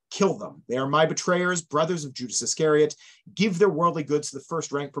mercy, kill them. They are my betrayers, brothers of Judas Iscariot. Give their worldly goods to the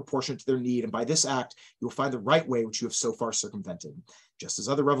first rank proportionate to their need, and by this act you will find the right way which you have so far circumvented. Just as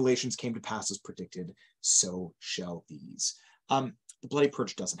other revelations came to pass as predicted, so shall these." The bloody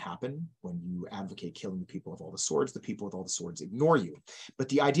purge doesn't happen when you advocate killing the people with all the swords. The people with all the swords ignore you. But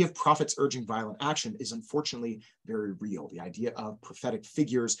the idea of prophets urging violent action is unfortunately very real. The idea of prophetic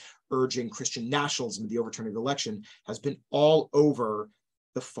figures urging Christian nationalism and the overturning of the election has been all over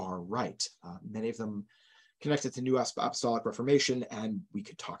the far right. Many of them connected to New Apostolic Reformation, and we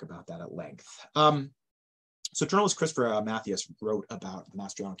could talk about that at length. So journalist Christopher Mathias wrote about the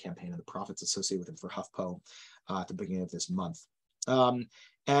Mastriano campaign and the prophets associated with it for HuffPo at the beginning of this month.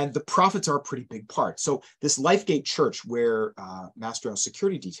 And the prophets are a pretty big part. So this Lifegate church, where Mastriano's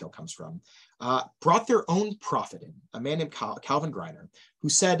security detail comes from, brought their own prophet in, a man named Calvin Greiner, who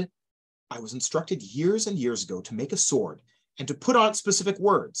said, "I was instructed years and years ago to make a sword and to put on specific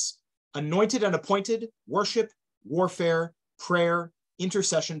words: anointed and appointed, worship, warfare, prayer,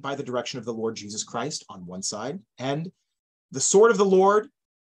 intercession by the direction of the Lord Jesus Christ on one side, and the sword of the Lord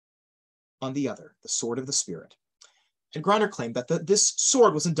on the other, the sword of the Spirit." And Greiner claimed that this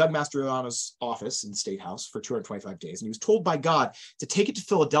sword was in Doug Mastriano's office in the State House for 225 days, and he was told by God to take it to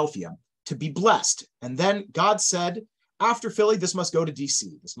Philadelphia to be blessed. And then God said, "After Philly, this must go to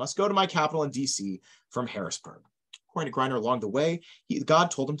DC. This must go to my capital in DC from Harrisburg." According to Greiner, along the way, God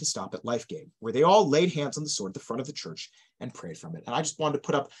told him to stop at Lifegate, where they all laid hands on the sword at the front of the church and prayed from it. And I just wanted to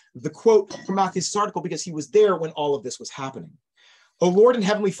put up the quote from Matthews' article because he was there when all of this was happening. "O Lord and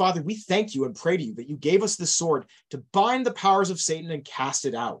Heavenly Father, we thank you and pray to you that you gave us this sword to bind the powers of Satan and cast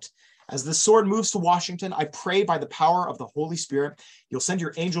it out. As the sword moves to Washington, I pray by the power of the Holy Spirit, you'll send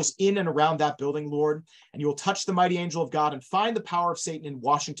your angels in and around that building, Lord, and you will touch the mighty angel of God and find the power of Satan in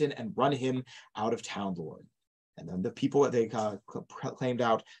Washington and run him out of town, Lord." And then the people, they claimed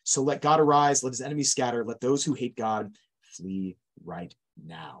out, "So let God arise, let his enemies scatter, let those who hate God flee right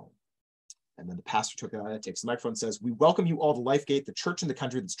now." And then the pastor takes the microphone and says, "We welcome you all to Lifegate, the church in the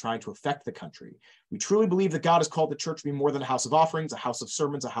country that's trying to affect the country. We truly believe that God has called the church to be more than a house of offerings, a house of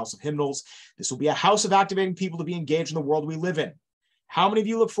sermons, a house of hymnals. This will be a house of activating people to be engaged in the world we live in. How many of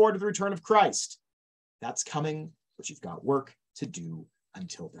you look forward to the return of Christ? That's coming, but you've got work to do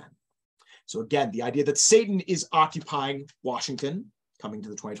until then." So again, the idea that Satan is occupying Washington, coming to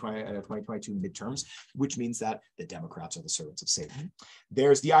the 2022 midterms, which means that the Democrats are the servants of Satan.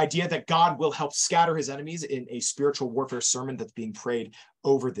 There's the idea that God will help scatter his enemies in a spiritual warfare sermon that's being prayed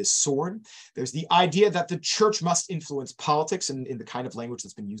over this sword. There's the idea that the church must influence politics in the kind of language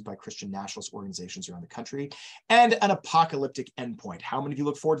that's been used by Christian nationalist organizations around the country, and an apocalyptic endpoint. How many of you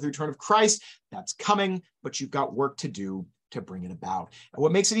look forward to the return of Christ? That's coming, but you've got work to do to bring it about. And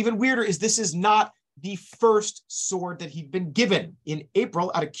what makes it even weirder is this is not the first sword that he'd been given. In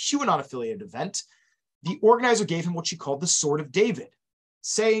April, at a QAnon-affiliated event, the organizer gave him what she called the Sword of David,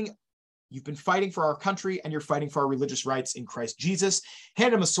 saying, "You've been fighting for our country and you're fighting for our religious rights in Christ Jesus."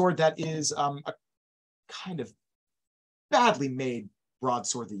 Handed him a sword that is a kind of badly made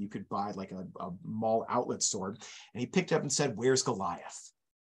broadsword that you could buy, like a mall outlet sword. And he picked it up and said, "Where's Goliath?"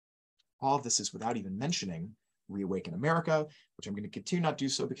 All of this is without even mentioning Reawaken America, which I'm going to continue not do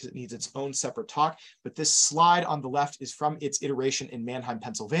so because it needs its own separate talk. But this slide on the left is from its iteration in Mannheim,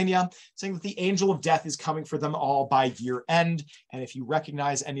 Pennsylvania, saying that the angel of death is coming for them all by year end. And if you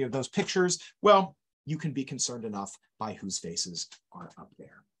recognize any of those pictures, well, you can be concerned enough by whose faces are up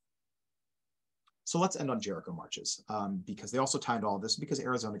there. So let's end on Jericho marches, because they also timed all of this because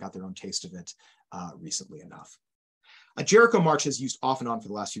Arizona got their own taste of it recently enough. A Jericho march is used off and on for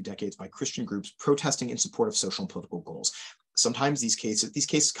the last few decades by Christian groups protesting in support of social and political goals. Sometimes these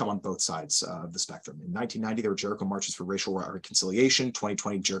cases come on both sides of the spectrum. In 1990, there were Jericho marches for racial reconciliation.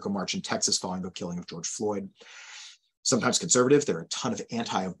 2020, Jericho march in Texas following the killing of George Floyd. sometimes conservative. There are a ton of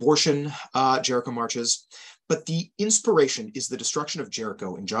anti-abortion Jericho marches. But the inspiration is the destruction of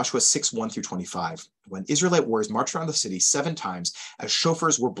Jericho in Joshua 6:1-25, when Israelite warriors marched around the city 7 times as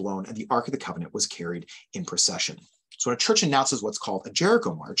shofars were blown and the Ark of the Covenant was carried in procession. So when a church announces what's called a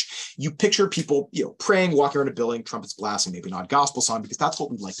Jericho march, you picture people, praying, walking around a building, trumpets blasting, maybe not a gospel song, because that's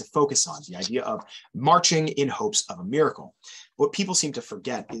what we like to focus on, the idea of marching in hopes of a miracle. What people seem to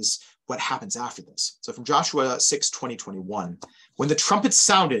forget is what happens after this. So from Joshua 6:20-21, when the trumpet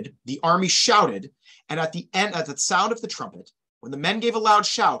sounded, the army shouted, and at the sound of the trumpet, when the men gave a loud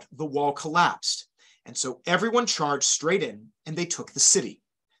shout, the wall collapsed. And so everyone charged straight in, and they took the city.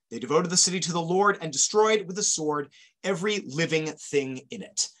 They devoted the city to the Lord and destroyed with the sword every living thing in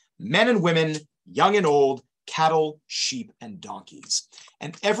it, men and women, young and old, cattle, sheep, and donkeys.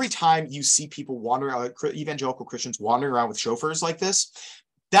 And every time you see people wandering around, evangelical Christians wandering around with shofars like this,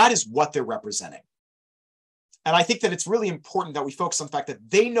 that is what they're representing. And I think that it's really important that we focus on the fact that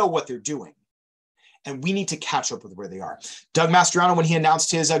they know what they're doing, and we need to catch up with where they are. Doug Mastriano, when he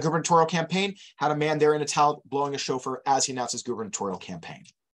announced his gubernatorial campaign, had a man there in a towel blowing a shofar as he announced his gubernatorial campaign.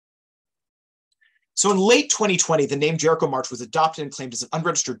 So in late 2020, the name Jericho March was adopted and claimed as an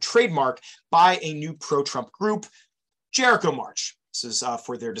unregistered trademark by a new pro-Trump group, Jericho March. This is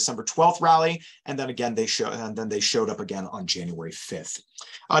for their December 12th rally, and then again they showed up again on January 5th.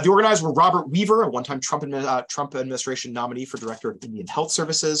 The organizers were Robert Weaver, a one-time Trump administration nominee for Director of Indian Health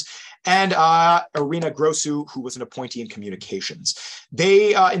Services, and Irina Grosu, who was an appointee in communications.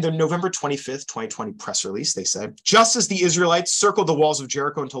 They, in the November 25th, 2020 press release, they said, "Just as the Israelites circled the walls of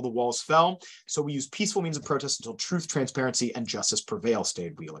Jericho until the walls fell, so we use peaceful means of protest until truth, transparency, and justice prevail,"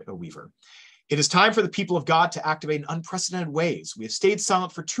 stated Weaver. "It is time for the people of God to activate in unprecedented ways. We have stayed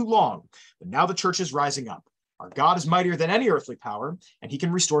silent for too long, but now the church is rising up. Our God is mightier than any earthly power, and he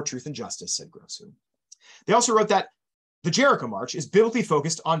can restore truth and justice," said Grosu. They also wrote that the Jericho March is biblically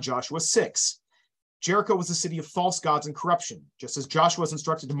focused on Joshua 6. Jericho was a city of false gods and corruption. Just as Joshua was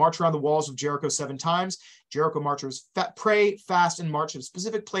instructed to march around the walls of Jericho 7 times, Jericho marchers pray, fast, and march at a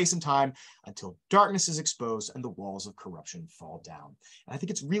specific place and time until darkness is exposed and the walls of corruption fall down. And I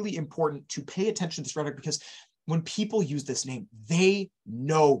think it's really important to pay attention to this rhetoric, because when people use this name, they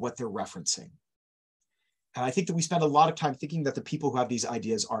know what they're referencing. And I think that we spend a lot of time thinking that the people who have these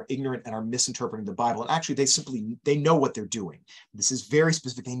ideas are ignorant and are misinterpreting the Bible. And actually, they know what they're doing. This is very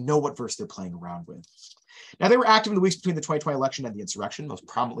specific. They know what verse they're playing around with. Now, they were active in the weeks between the 2020 election and the insurrection, most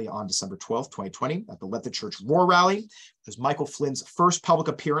prominently on December 12th, 2020, at the Let the Church Roar rally, which was Michael Flynn's first public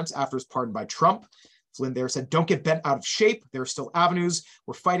appearance after his pardon by Trump. Flynn there said, "Don't get bent out of shape. There are still avenues.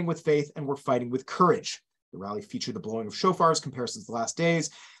 We're fighting with faith, and we're fighting with courage." The rally featured the blowing of shofars, comparisons to the last days,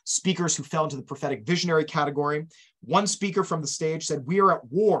 speakers who fell into the prophetic visionary category. One speaker from the stage said, "We are at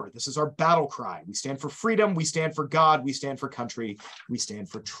war. This is our battle cry. We stand for freedom. We stand for God. We stand for country. We stand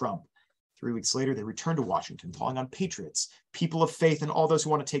for Trump." 3 weeks later, they returned to Washington, calling on patriots, people of faith, and all those who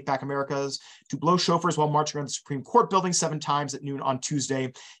want to take back America's to blow shofars while marching around the Supreme Court building 7 times at noon on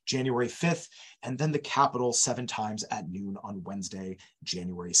Tuesday, January 5th, and then the Capitol 7 times at noon on Wednesday,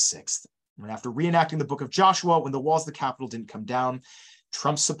 January 6th. And after reenacting the book of Joshua, when the walls of the Capitol didn't come down,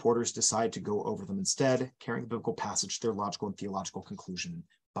 Trump's supporters decided to go over them instead, carrying the biblical passage to their logical and theological conclusion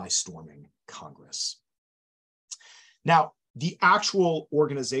by storming Congress. Now, the actual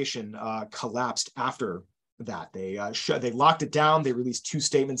organization collapsed after that. They locked it down. They released 2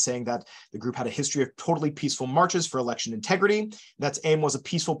 statements saying that the group had a history of totally peaceful marches for election integrity. That's aim was a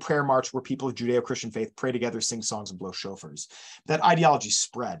peaceful prayer march where people of Judeo-Christian faith pray together, sing songs, and blow shofars. That ideology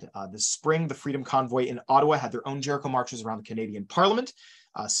spread. This spring, the Freedom Convoy in Ottawa had their own Jericho marches around the Canadian Parliament,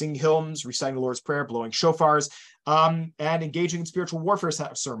 singing hymns, reciting the Lord's Prayer, blowing shofars, and engaging in spiritual warfare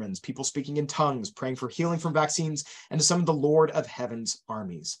sermons, people speaking in tongues, praying for healing from vaccines, and to summon the Lord of Heaven's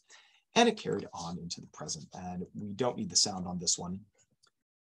armies. And it carried on into the present. And we don't need the sound on this one.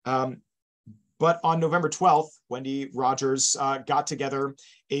 But on November 12th, Wendy Rogers got together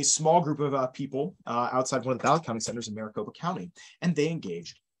a small group of people outside one of the ballot counting centers in Maricopa County, and they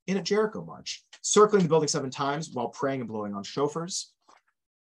engaged in a Jericho march, circling the building 7 times while praying and blowing on shofars.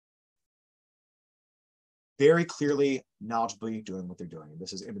 Very clearly, knowledgeably doing what they're doing. And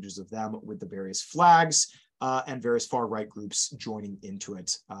this is images of them with the various flags and various far-right groups joining into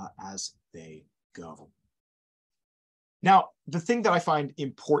it as they go. Now, the thing that I find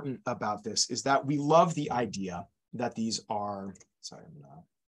important about this is that we love the idea that these are, sorry, I'm gonna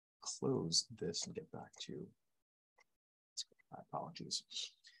close this and get back to, my apologies.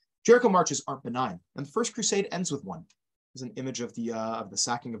 Jericho marches aren't benign, and the First Crusade ends with one. is an image of the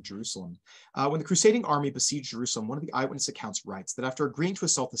sacking of Jerusalem. When the crusading army besieged Jerusalem, one of the eyewitness accounts writes that after agreeing to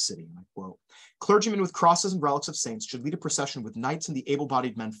assault the city, and I quote, "Clergymen with crosses and relics of saints should lead a procession with knights and the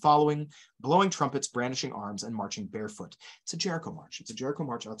able-bodied men following, blowing trumpets, brandishing arms, and marching barefoot." It's a Jericho march. It's a Jericho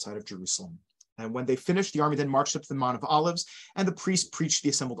march outside of Jerusalem. And when they finished, the army then marched up to the Mount of Olives, and the priest preached to the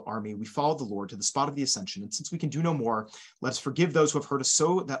assembled army. "We followed the Lord to the spot of the ascension, and since we can do no more, let us forgive those who have hurt us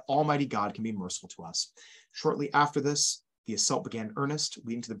so that Almighty God can be merciful to us." Shortly after this, the assault began in earnest,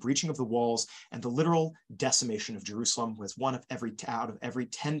 leading to the breaching of the walls and the literal decimation of Jerusalem, with out of every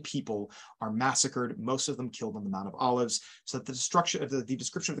 10 people are massacred, most of them killed on the Mount of Olives, so that the description of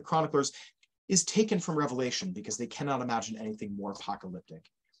the chroniclers is taken from Revelation because they cannot imagine anything more apocalyptic,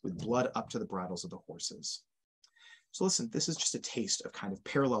 with blood up to the bridles of the horses. So listen, this is just a taste of kind of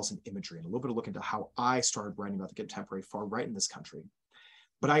parallels in imagery and a little bit of look into how I started writing about the contemporary far right in this country.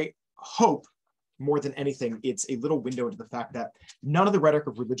 But I hope, more than anything, it's a little window into the fact that none of the rhetoric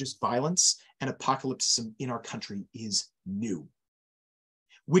of religious violence and apocalypticism in our country is new,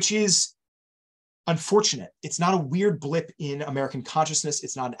 which is unfortunate. It's not a weird blip in American consciousness.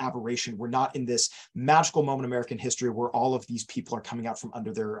 It's not an aberration. We're not in this magical moment in American history where all of these people are coming out from out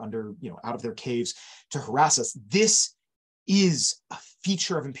of their caves to harass us. This is a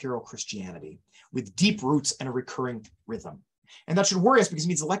feature of imperial Christianity with deep roots and a recurring rhythm. And that should worry us because it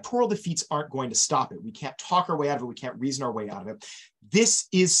means electoral defeats aren't going to stop it. We can't talk our way out of it. We can't reason our way out of it. This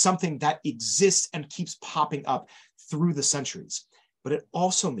is something that exists and keeps popping up through the centuries. But it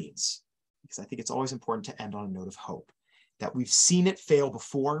also means, because I think it's always important to end on a note of hope, that we've seen it fail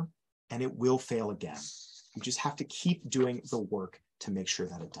before and it will fail again. We just have to keep doing the work to make sure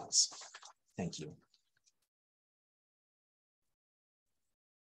that it does. Thank you.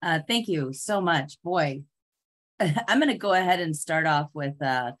 Thank you so much. Boy, I'm going to go ahead and start off with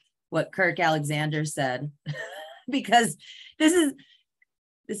what Kirk Alexander said, because this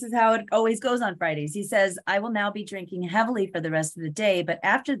is how it always goes on Fridays. He says, "I will now be drinking heavily for the rest of the day, but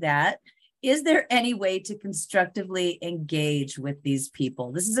after that, is there any way to constructively engage with these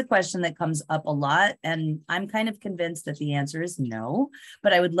people?" This is a question that comes up a lot, and I'm kind of convinced that the answer is no,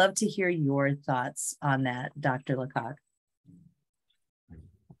 but I would love to hear your thoughts on that, Dr. Lecaque.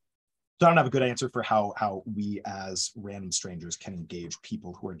 So I don't have a good answer for how we as random strangers can engage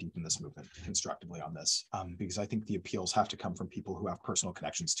people who are deep in this movement constructively on this, because I think the appeals have to come from people who have personal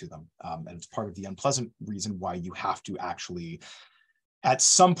connections to them. And it's part of the unpleasant reason why you have to actually, at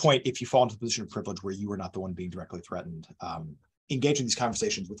some point, if you fall into a position of privilege where you are not the one being directly threatened, engage in these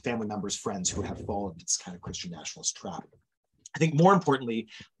conversations with family members, friends who have fallen into this kind of Christian nationalist trap. I think more importantly,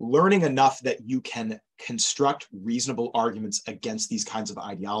 learning enough that you can construct reasonable arguments against these kinds of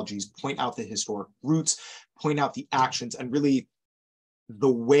ideologies, point out the historic roots, point out the actions, and really the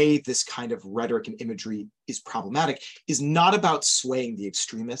way this kind of rhetoric and imagery is problematic is not about swaying the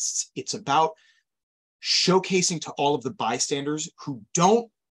extremists. It's about showcasing to all of the bystanders who don't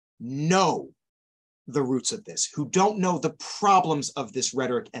know the roots of this, who don't know the problems of this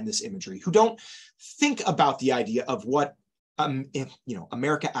rhetoric and this imagery, who don't think about the idea of what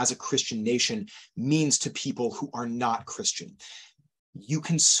America as a Christian nation means to people who are not Christian. You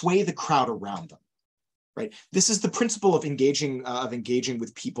can sway the crowd around them, right? This is the principle of engaging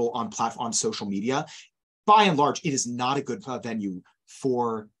with people on social media. By and large, it is not a good venue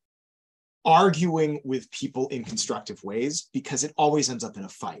for arguing with people in constructive ways because it always ends up in a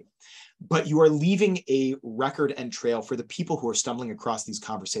fight. But you are leaving a record and trail for the people who are stumbling across these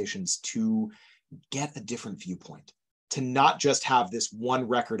conversations to get a different viewpoint, to not just have this one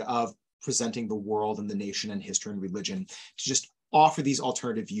record of presenting the world and the nation and history and religion, to just offer these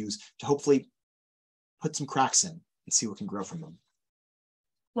alternative views to hopefully put some cracks in and see what can grow from them.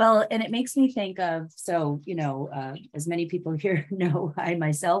 Well, and it makes me think of, as many people here know, I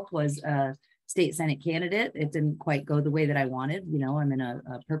myself was a state Senate candidate. It didn't quite go the way that I wanted. I'm in a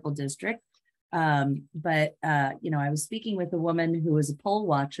purple district. But I was speaking with a woman who was a poll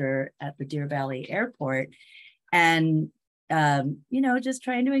watcher at the Deer Valley Airport, and just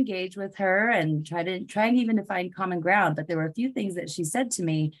trying to engage with her and trying even to find common ground. But there were a few things that she said to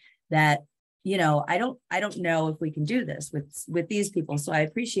me that, I don't know if we can do this with these people. So I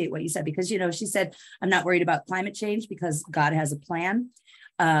appreciate what you said, because, she said, "I'm not worried about climate change because God has a plan."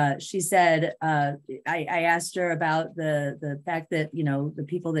 She said, I asked her about the fact that, the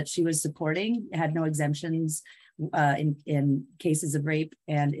people that she was supporting had no exemptions in cases of rape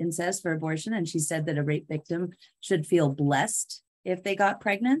and incest for abortion. And she said that a rape victim should feel blessed if they got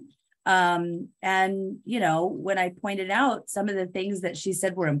pregnant. And, when I pointed out some of the things that she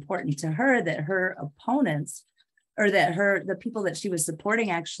said were important to her, that her opponents, or that the people that she was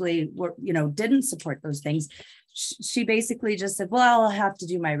supporting actually were, didn't support those things, she basically just said, well, I'll have to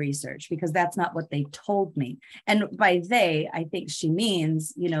do my research because that's not what they told me. And by they, I think she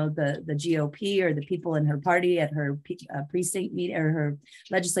means, you know, the GOP or the people in her party at her precinct meeting or her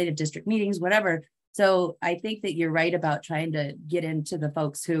legislative district meetings, whatever. So I think that you're right about trying to get into the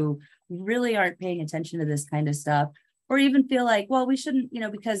folks who really aren't paying attention to this kind of stuff, or even feel like, well, we shouldn't, you know,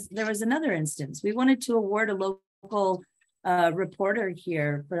 because there was another instance. We wanted to award a local reporter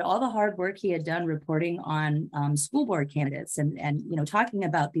here for all the hard work he had done reporting on school board candidates and you know, talking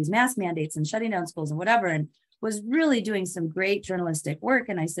about these mask mandates and shutting down schools and whatever, and was really doing some great journalistic work.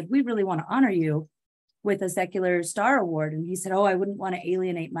 And I said, we really want to honor you with a Secular Star Award. And he said, oh, I wouldn't want to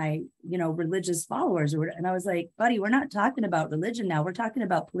alienate my, you know, religious followers. And I was like, buddy, we're not talking about religion now. We're talking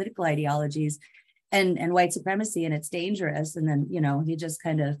about political ideologies and white supremacy, and it's dangerous. And then, you know, he just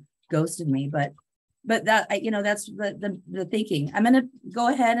kind of ghosted me. But that, you know, that's the thinking. I'm going to go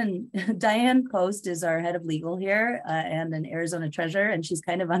ahead and Diane Post is our head of legal here and an Arizona treasurer, and she's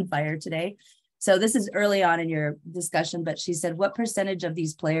kind of on fire today. So this is early on in your discussion, but she said, what percentage of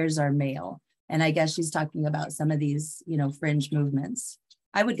these players are male? And I guess she's talking about some of these, you know, fringe movements.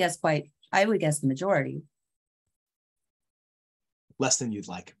 I would guess the majority. Less than you'd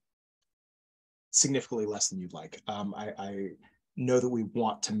like. Significantly less than you'd like. I know that we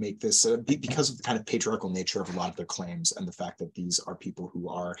want to make this because of the kind of patriarchal nature of a lot of their claims and the fact that these are people who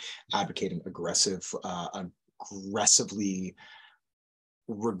are advocating aggressively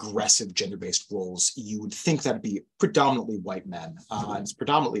regressive gender-based roles. You would think that'd be predominantly white men. It's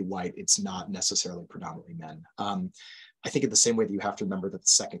predominantly white. It's not necessarily predominantly men. I think in the same way that you have to remember that the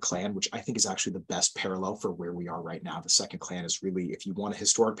Second Klan, which I think is actually the best parallel for where we are right now, the Second Klan is really, if you want a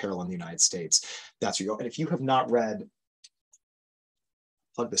historic parallel in the United States, that's where you go. And if you have not read,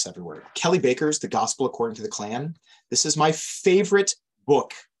 plug this everywhere, Kelly Baker's The Gospel According to the Klan, this is my favorite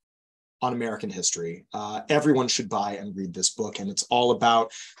book on American history. Everyone should buy and read this book. And it's all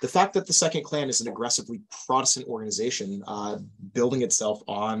about the fact that the Second Klan is an aggressively Protestant organization building itself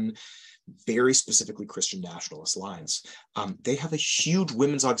on very specifically Christian nationalist lines. They have a huge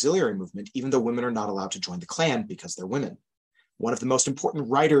women's auxiliary movement, even though women are not allowed to join the Klan because they're women. One of the most important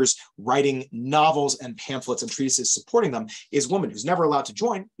writers writing novels and pamphlets and treatises supporting them is a woman who's never allowed to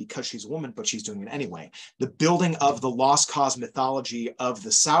join because she's a woman, but she's doing it anyway. The building of the lost cause mythology of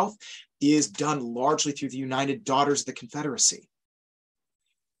the South is done largely through the United Daughters of the Confederacy.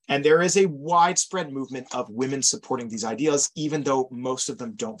 And there is a widespread movement of women supporting these ideas, even though most of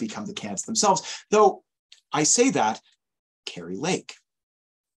them don't become the candidates themselves. Though I say that, Carrie Lake.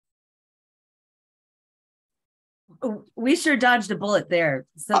 We sure dodged a bullet there.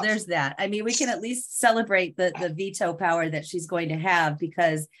 So there's that. I mean, we can at least celebrate the veto power that she's going to have,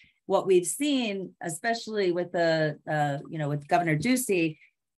 because what we've seen, especially with with Governor Ducey,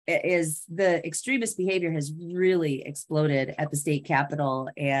 is the extremist behavior has really exploded at the state capitol.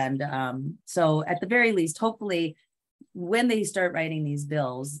 And so at the very least, hopefully, when they start writing these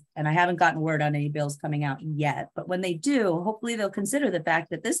bills, and I haven't gotten word on any bills coming out yet, but when they do, hopefully they'll consider the fact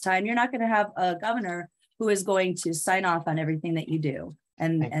that this time you're not going to have a governor who is going to sign off on everything that you do.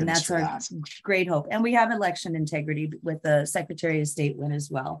 And that's our great hope. And we have election integrity with the Secretary of State win as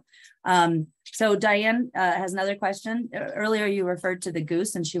well. So Diane has another question. Earlier you referred to the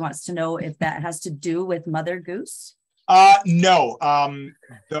goose, and she wants to know if that has to do with Mother Goose. No,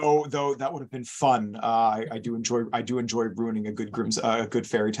 though that would have been fun. I do enjoy ruining a good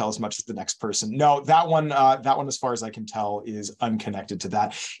fairy tale as much as the next person. No, that one, as far as I can tell, is unconnected to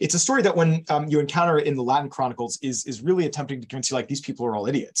that. It's a story that when you encounter it in the Latin Chronicles is really attempting to convince you like these people are all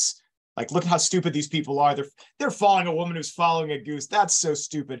idiots. Like, look at how stupid these people are. They're following a woman who's following a goose. That's so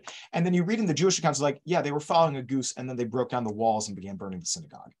stupid. And then you read in the Jewish accounts, like, yeah, they were following a goose, and then they broke down the walls and began burning the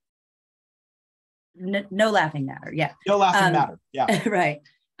synagogue. No laughing matter. Yeah. No laughing matter. Yeah. Right.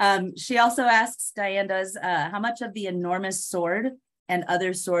 She also asks, Diane does, how much of the enormous sword and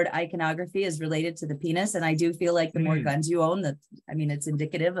other sword iconography is related to the penis? And I do feel like the more guns you own, it's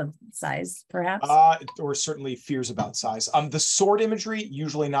indicative of size, perhaps. Or certainly fears about size. The sword imagery,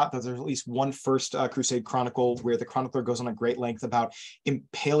 usually not, but there's at least one First Crusade Chronicle where the chronicler goes on a great length about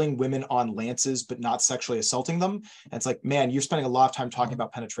impaling women on lances, but not sexually assaulting them. And it's like, man, you're spending a lot of time talking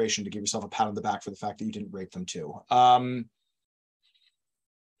about penetration to give yourself a pat on the back for the fact that you didn't rape them too.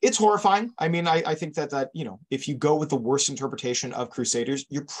 It's horrifying. I mean, I think that if you go with the worst interpretation of Crusaders,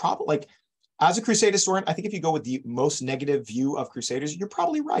 you're probably, like, as a Crusade historian, I think if you go with the most negative view of Crusaders, you're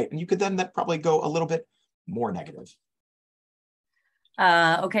probably right. And you could then probably go a little bit more negative.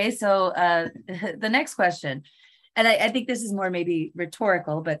 Okay, so the next question. And I think this is more maybe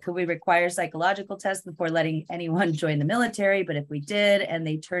rhetorical, but could we require psychological tests before letting anyone join the military? But if we did and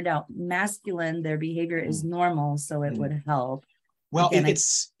they turned out masculine, their behavior is normal, so it would help. Well, Again,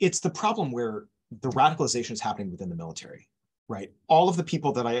 it's the problem where the radicalization is happening within the military, right? All of the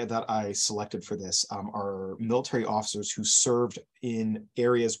people that I selected for this are military officers who served in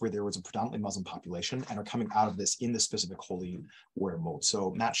areas where there was a predominantly Muslim population and are coming out of this in the specific holy war mode.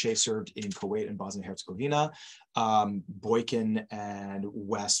 So Matt Shea served in Kuwait and Bosnia and Herzegovina. Boykin and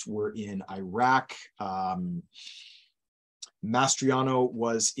West were in Iraq. Mastriano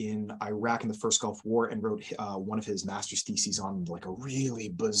was in Iraq in the first Gulf War and wrote one of his master's theses on like a really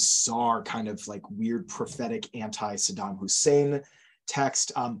bizarre kind of like weird prophetic anti-Saddam Hussein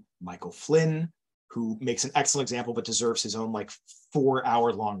text. Michael Flynn, who makes an excellent example but deserves his own like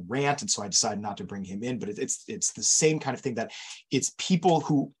 4-hour-long rant, and so I decided not to bring him in. But it's the same kind of thing, that it's people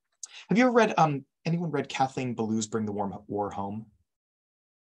who, have you ever read anyone read Kathleen Bellew's Bring the War Home?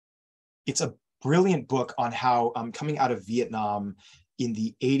 It's a brilliant book on how coming out of Vietnam in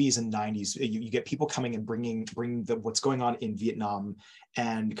the 80s and 90s, you get people coming and bringing what's going on in Vietnam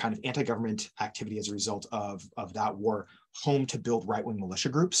and kind of anti-government activity as a result of that war home to build right-wing militia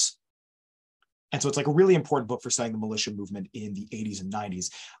groups. And so it's like a really important book for studying the militia movement in the 80s and 90s.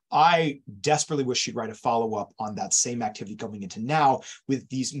 I desperately wish she'd write a follow-up on that same activity going into now with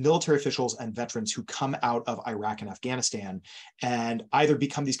these military officials and veterans who come out of Iraq and Afghanistan and either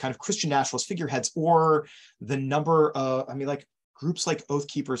become these kind of Christian nationalist figureheads, or the number of, like groups like Oath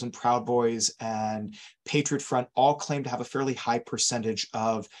Keepers and Proud Boys and Patriot Front all claim to have a fairly high percentage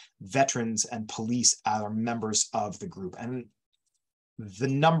of veterans and police as members of the group. And the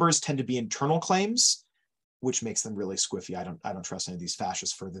numbers tend to be internal claims, which makes them really squiffy. I don't trust any of these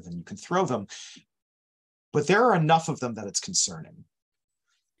fascists further than you can throw them. But there are enough of them that it's concerning.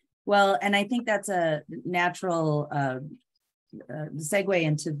 Well, and I think that's a natural segue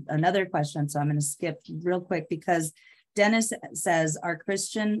into another question. So I'm going to skip real quick, because Dennis says, are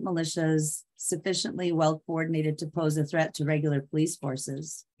Christian militias sufficiently well coordinated to pose a threat to regular police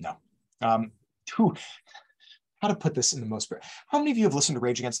forces? No. How to put this in the most, how many of you have listened to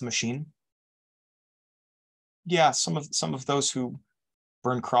Rage Against the Machine? Yeah, some of those who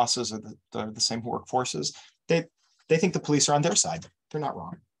burn crosses are the same who work forces. They think the police are on their side. They're not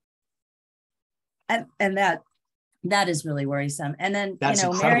wrong. And that is really worrisome. And then that's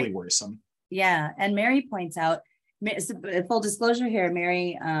incredibly worrisome. Yeah, and Mary points out, full disclosure here,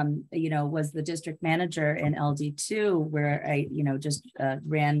 Mary, was the district manager in LD2, where I, just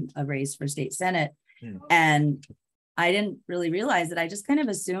ran a race for state senate. And I didn't really realize that. I just kind of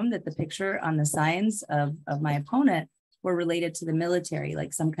assumed that the picture on the signs of my opponent were related to the military,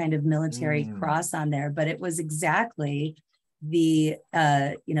 like some kind of military cross on there. But it was exactly the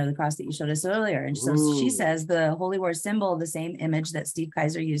cross that you showed us earlier. And so she says the Holy War symbol, the same image that Steve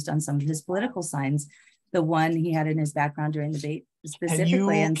Kaiser used on some of his political signs, the one he had in his background during the debate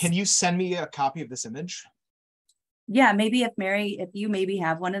specifically. Can you send me a copy of this image? Yeah, maybe if you maybe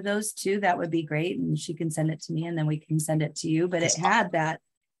have one of those too, that would be great. And she can send it to me and then we can send it to you. But it had that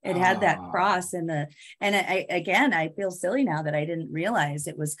cross and I feel silly now that I didn't realize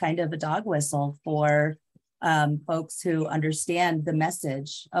it was kind of a dog whistle for folks who understand the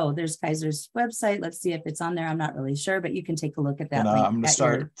message. Oh, there's Kaiser's website. Let's see if it's on there. I'm not really sure, but you can take a look at that. Link. I'm going to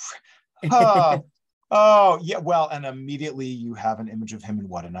start. Oh, yeah. Well, and immediately you have an image of him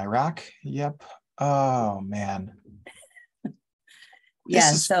in Iraq? Yep. Oh, man.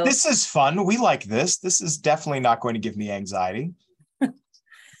 This is fun. We like this. This is definitely not going to give me anxiety.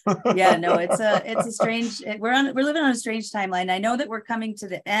 Yeah, no, it's a strange. We're living on a strange timeline. I know that we're coming to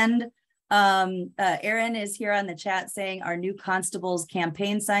the end. Aaron is here on the chat saying our new constables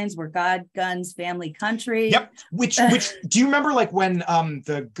campaign signs were God, guns, family, country. Yep. Which do you remember, like when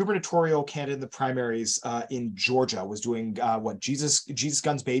the gubernatorial candidate in the primaries in Georgia was doing Jesus,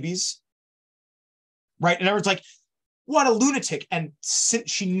 guns, babies, right? And everyone's like, what a lunatic. And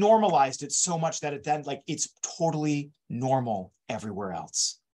she normalized it so much that it then it's totally normal everywhere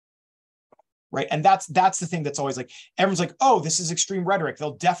else. Right. And that's the thing that's always everyone's like, oh, this is extreme rhetoric.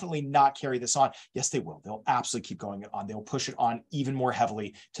 They'll definitely not carry this on. Yes, they will. They'll absolutely keep going on. They'll push it on even more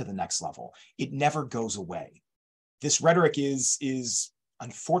heavily to the next level. It never goes away. This rhetoric is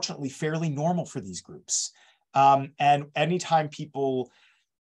unfortunately fairly normal for these groups. And anytime people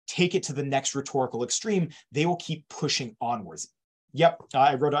take it to the next rhetorical extreme, they will keep pushing onwards. Yep.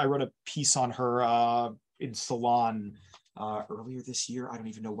 I wrote a piece on her in Salon earlier this year. I don't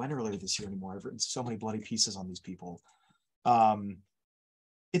even know when earlier this year anymore. I've written so many bloody pieces on these people.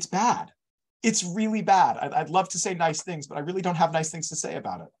 It's bad. It's really bad. I'd love to say nice things, but I really don't have nice things to say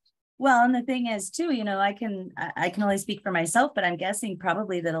about it. Well, and the thing is too, I can only speak for myself, but I'm guessing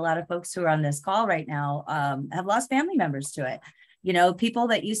probably that a lot of folks who are on this call right now have lost family members to it. People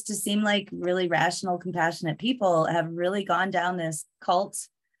that used to seem like really rational, compassionate people have really gone down this cult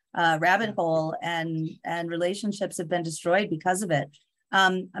rabbit hole, and relationships have been destroyed because of it.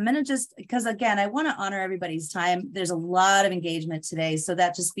 I'm going to because again, I want to honor everybody's time. There's a lot of engagement today, so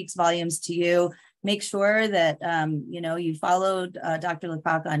that just speaks volumes to you. Make sure that, you followed Dr.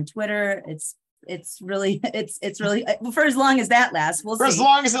 Lecaque on Twitter. It's really for as long as that lasts. We'll see. For as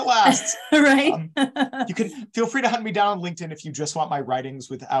long as it lasts. Right. You can feel free to hunt me down on LinkedIn if you just want my writings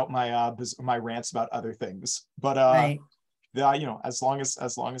without my rants about other things. But right. As long as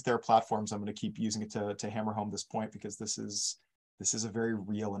there are platforms, I'm going to keep using it to hammer home this point, because this is a very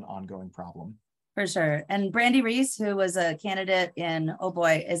real and ongoing problem. For sure. And Brandy Reese, who was a candidate in,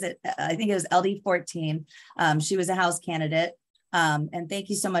 I think it was LD 14. She was a House candidate. And thank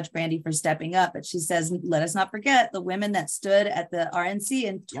you so much, Brandy, for stepping up. But she says, let us not forget the women that stood at the RNC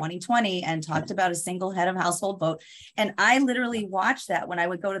in 2020 and talked about a single head of household vote. And I literally watched that when I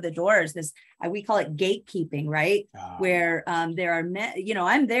would go to the doors. We call it gatekeeping, right? Where there are men,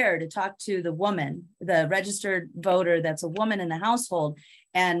 I'm there to talk to the woman, the registered voter that's a woman in the household.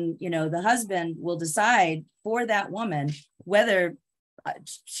 And, the husband will decide for that woman whether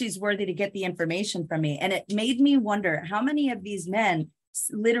she's worthy to get the information from me. And it made me wonder how many of these men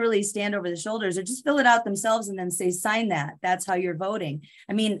literally stand over the shoulders or just fill it out themselves and then say, sign that. That's how you're voting.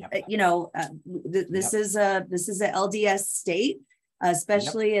 I mean, this is a LDS state,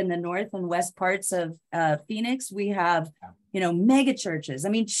 especially in the north and west parts of Phoenix. We have, mega churches. I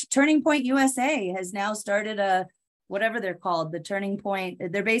mean, Turning Point USA has now started whatever they're called, the Turning Point.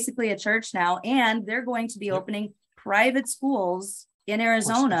 They're basically a church now, and they're going to be opening private schools in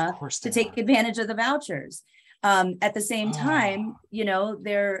Arizona of course to take advantage of the vouchers. At the same time, we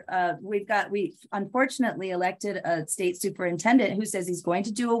unfortunately elected a state superintendent who says he's going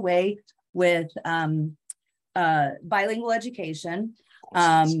to do away with bilingual education.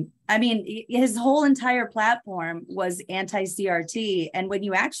 I mean, his whole entire platform was anti-CRT. And when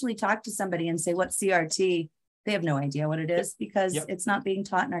you actually talk to somebody and say, what's CRT? They have no idea what it is, because it's not being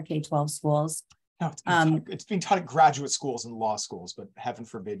taught in our K-12 schools. No, it's being taught at graduate schools and law schools, but heaven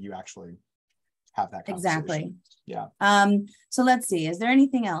forbid you actually have that conversation. Exactly. Yeah. So let's see. Is there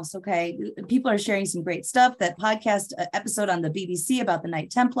anything else? Okay. People are sharing some great stuff. That podcast episode on the BBC about the Knight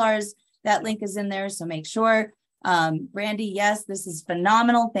Templars, that link is in there. So make sure. Brandy, yes, this is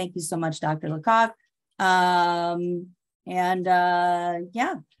phenomenal. Thank you so much, Dr. Lecaque.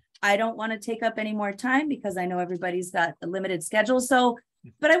 I don't want to take up any more time because I know everybody's got a limited schedule. So,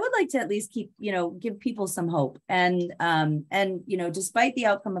 but I would like to at least give people some hope. And despite the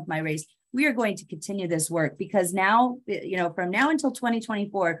outcome of my race, we are going to continue this work, because now, from now until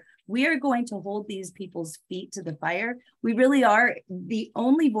 2024, we are going to hold these people's feet to the fire. We really are the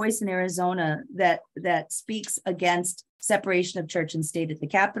only voice in Arizona that speaks against separation of church and state at the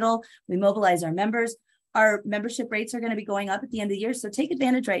Capitol. We mobilize our members. Our membership rates are going to be going up at the end of the year. So take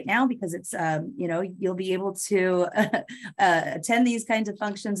advantage right now, because it's, you'll be able to attend these kinds of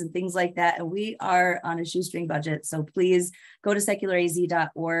functions and things like that. And we are on a shoestring budget. So please go to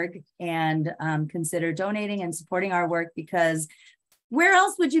secularaz.org and consider donating and supporting our work, because where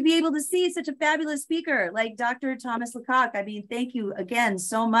else would you be able to see such a fabulous speaker like Dr. Thomas Lecaque? I mean, thank you again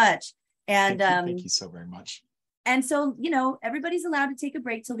so much. And thank you so very much. And so, everybody's allowed to take a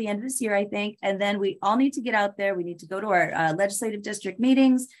break till the end of this year, I think. And then we all need to get out there. We need to go to our legislative district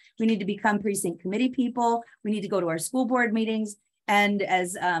meetings. We need to become precinct committee people. We need to go to our school board meetings. And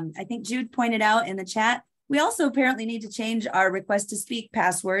as I think Jude pointed out in the chat, we also apparently need to change our request to speak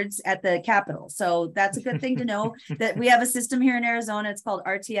passwords at the Capitol. So that's a good thing to know, that we have a system here in Arizona. It's called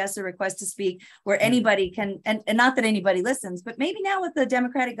RTS, or request to speak, where anybody can, and not that anybody listens, but maybe now with the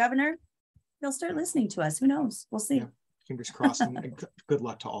Democratic governor, they'll start listening to us. Who knows? We'll see. Yeah. Fingers crossed. And good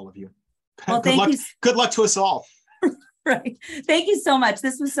luck to all of you. Well, good luck to us all. Right. Thank you so much.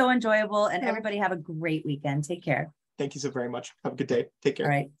 This was so enjoyable, and everybody have a great weekend. Take care. Thank you so very much. Have a good day. Take care.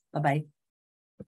 All right. Bye-bye.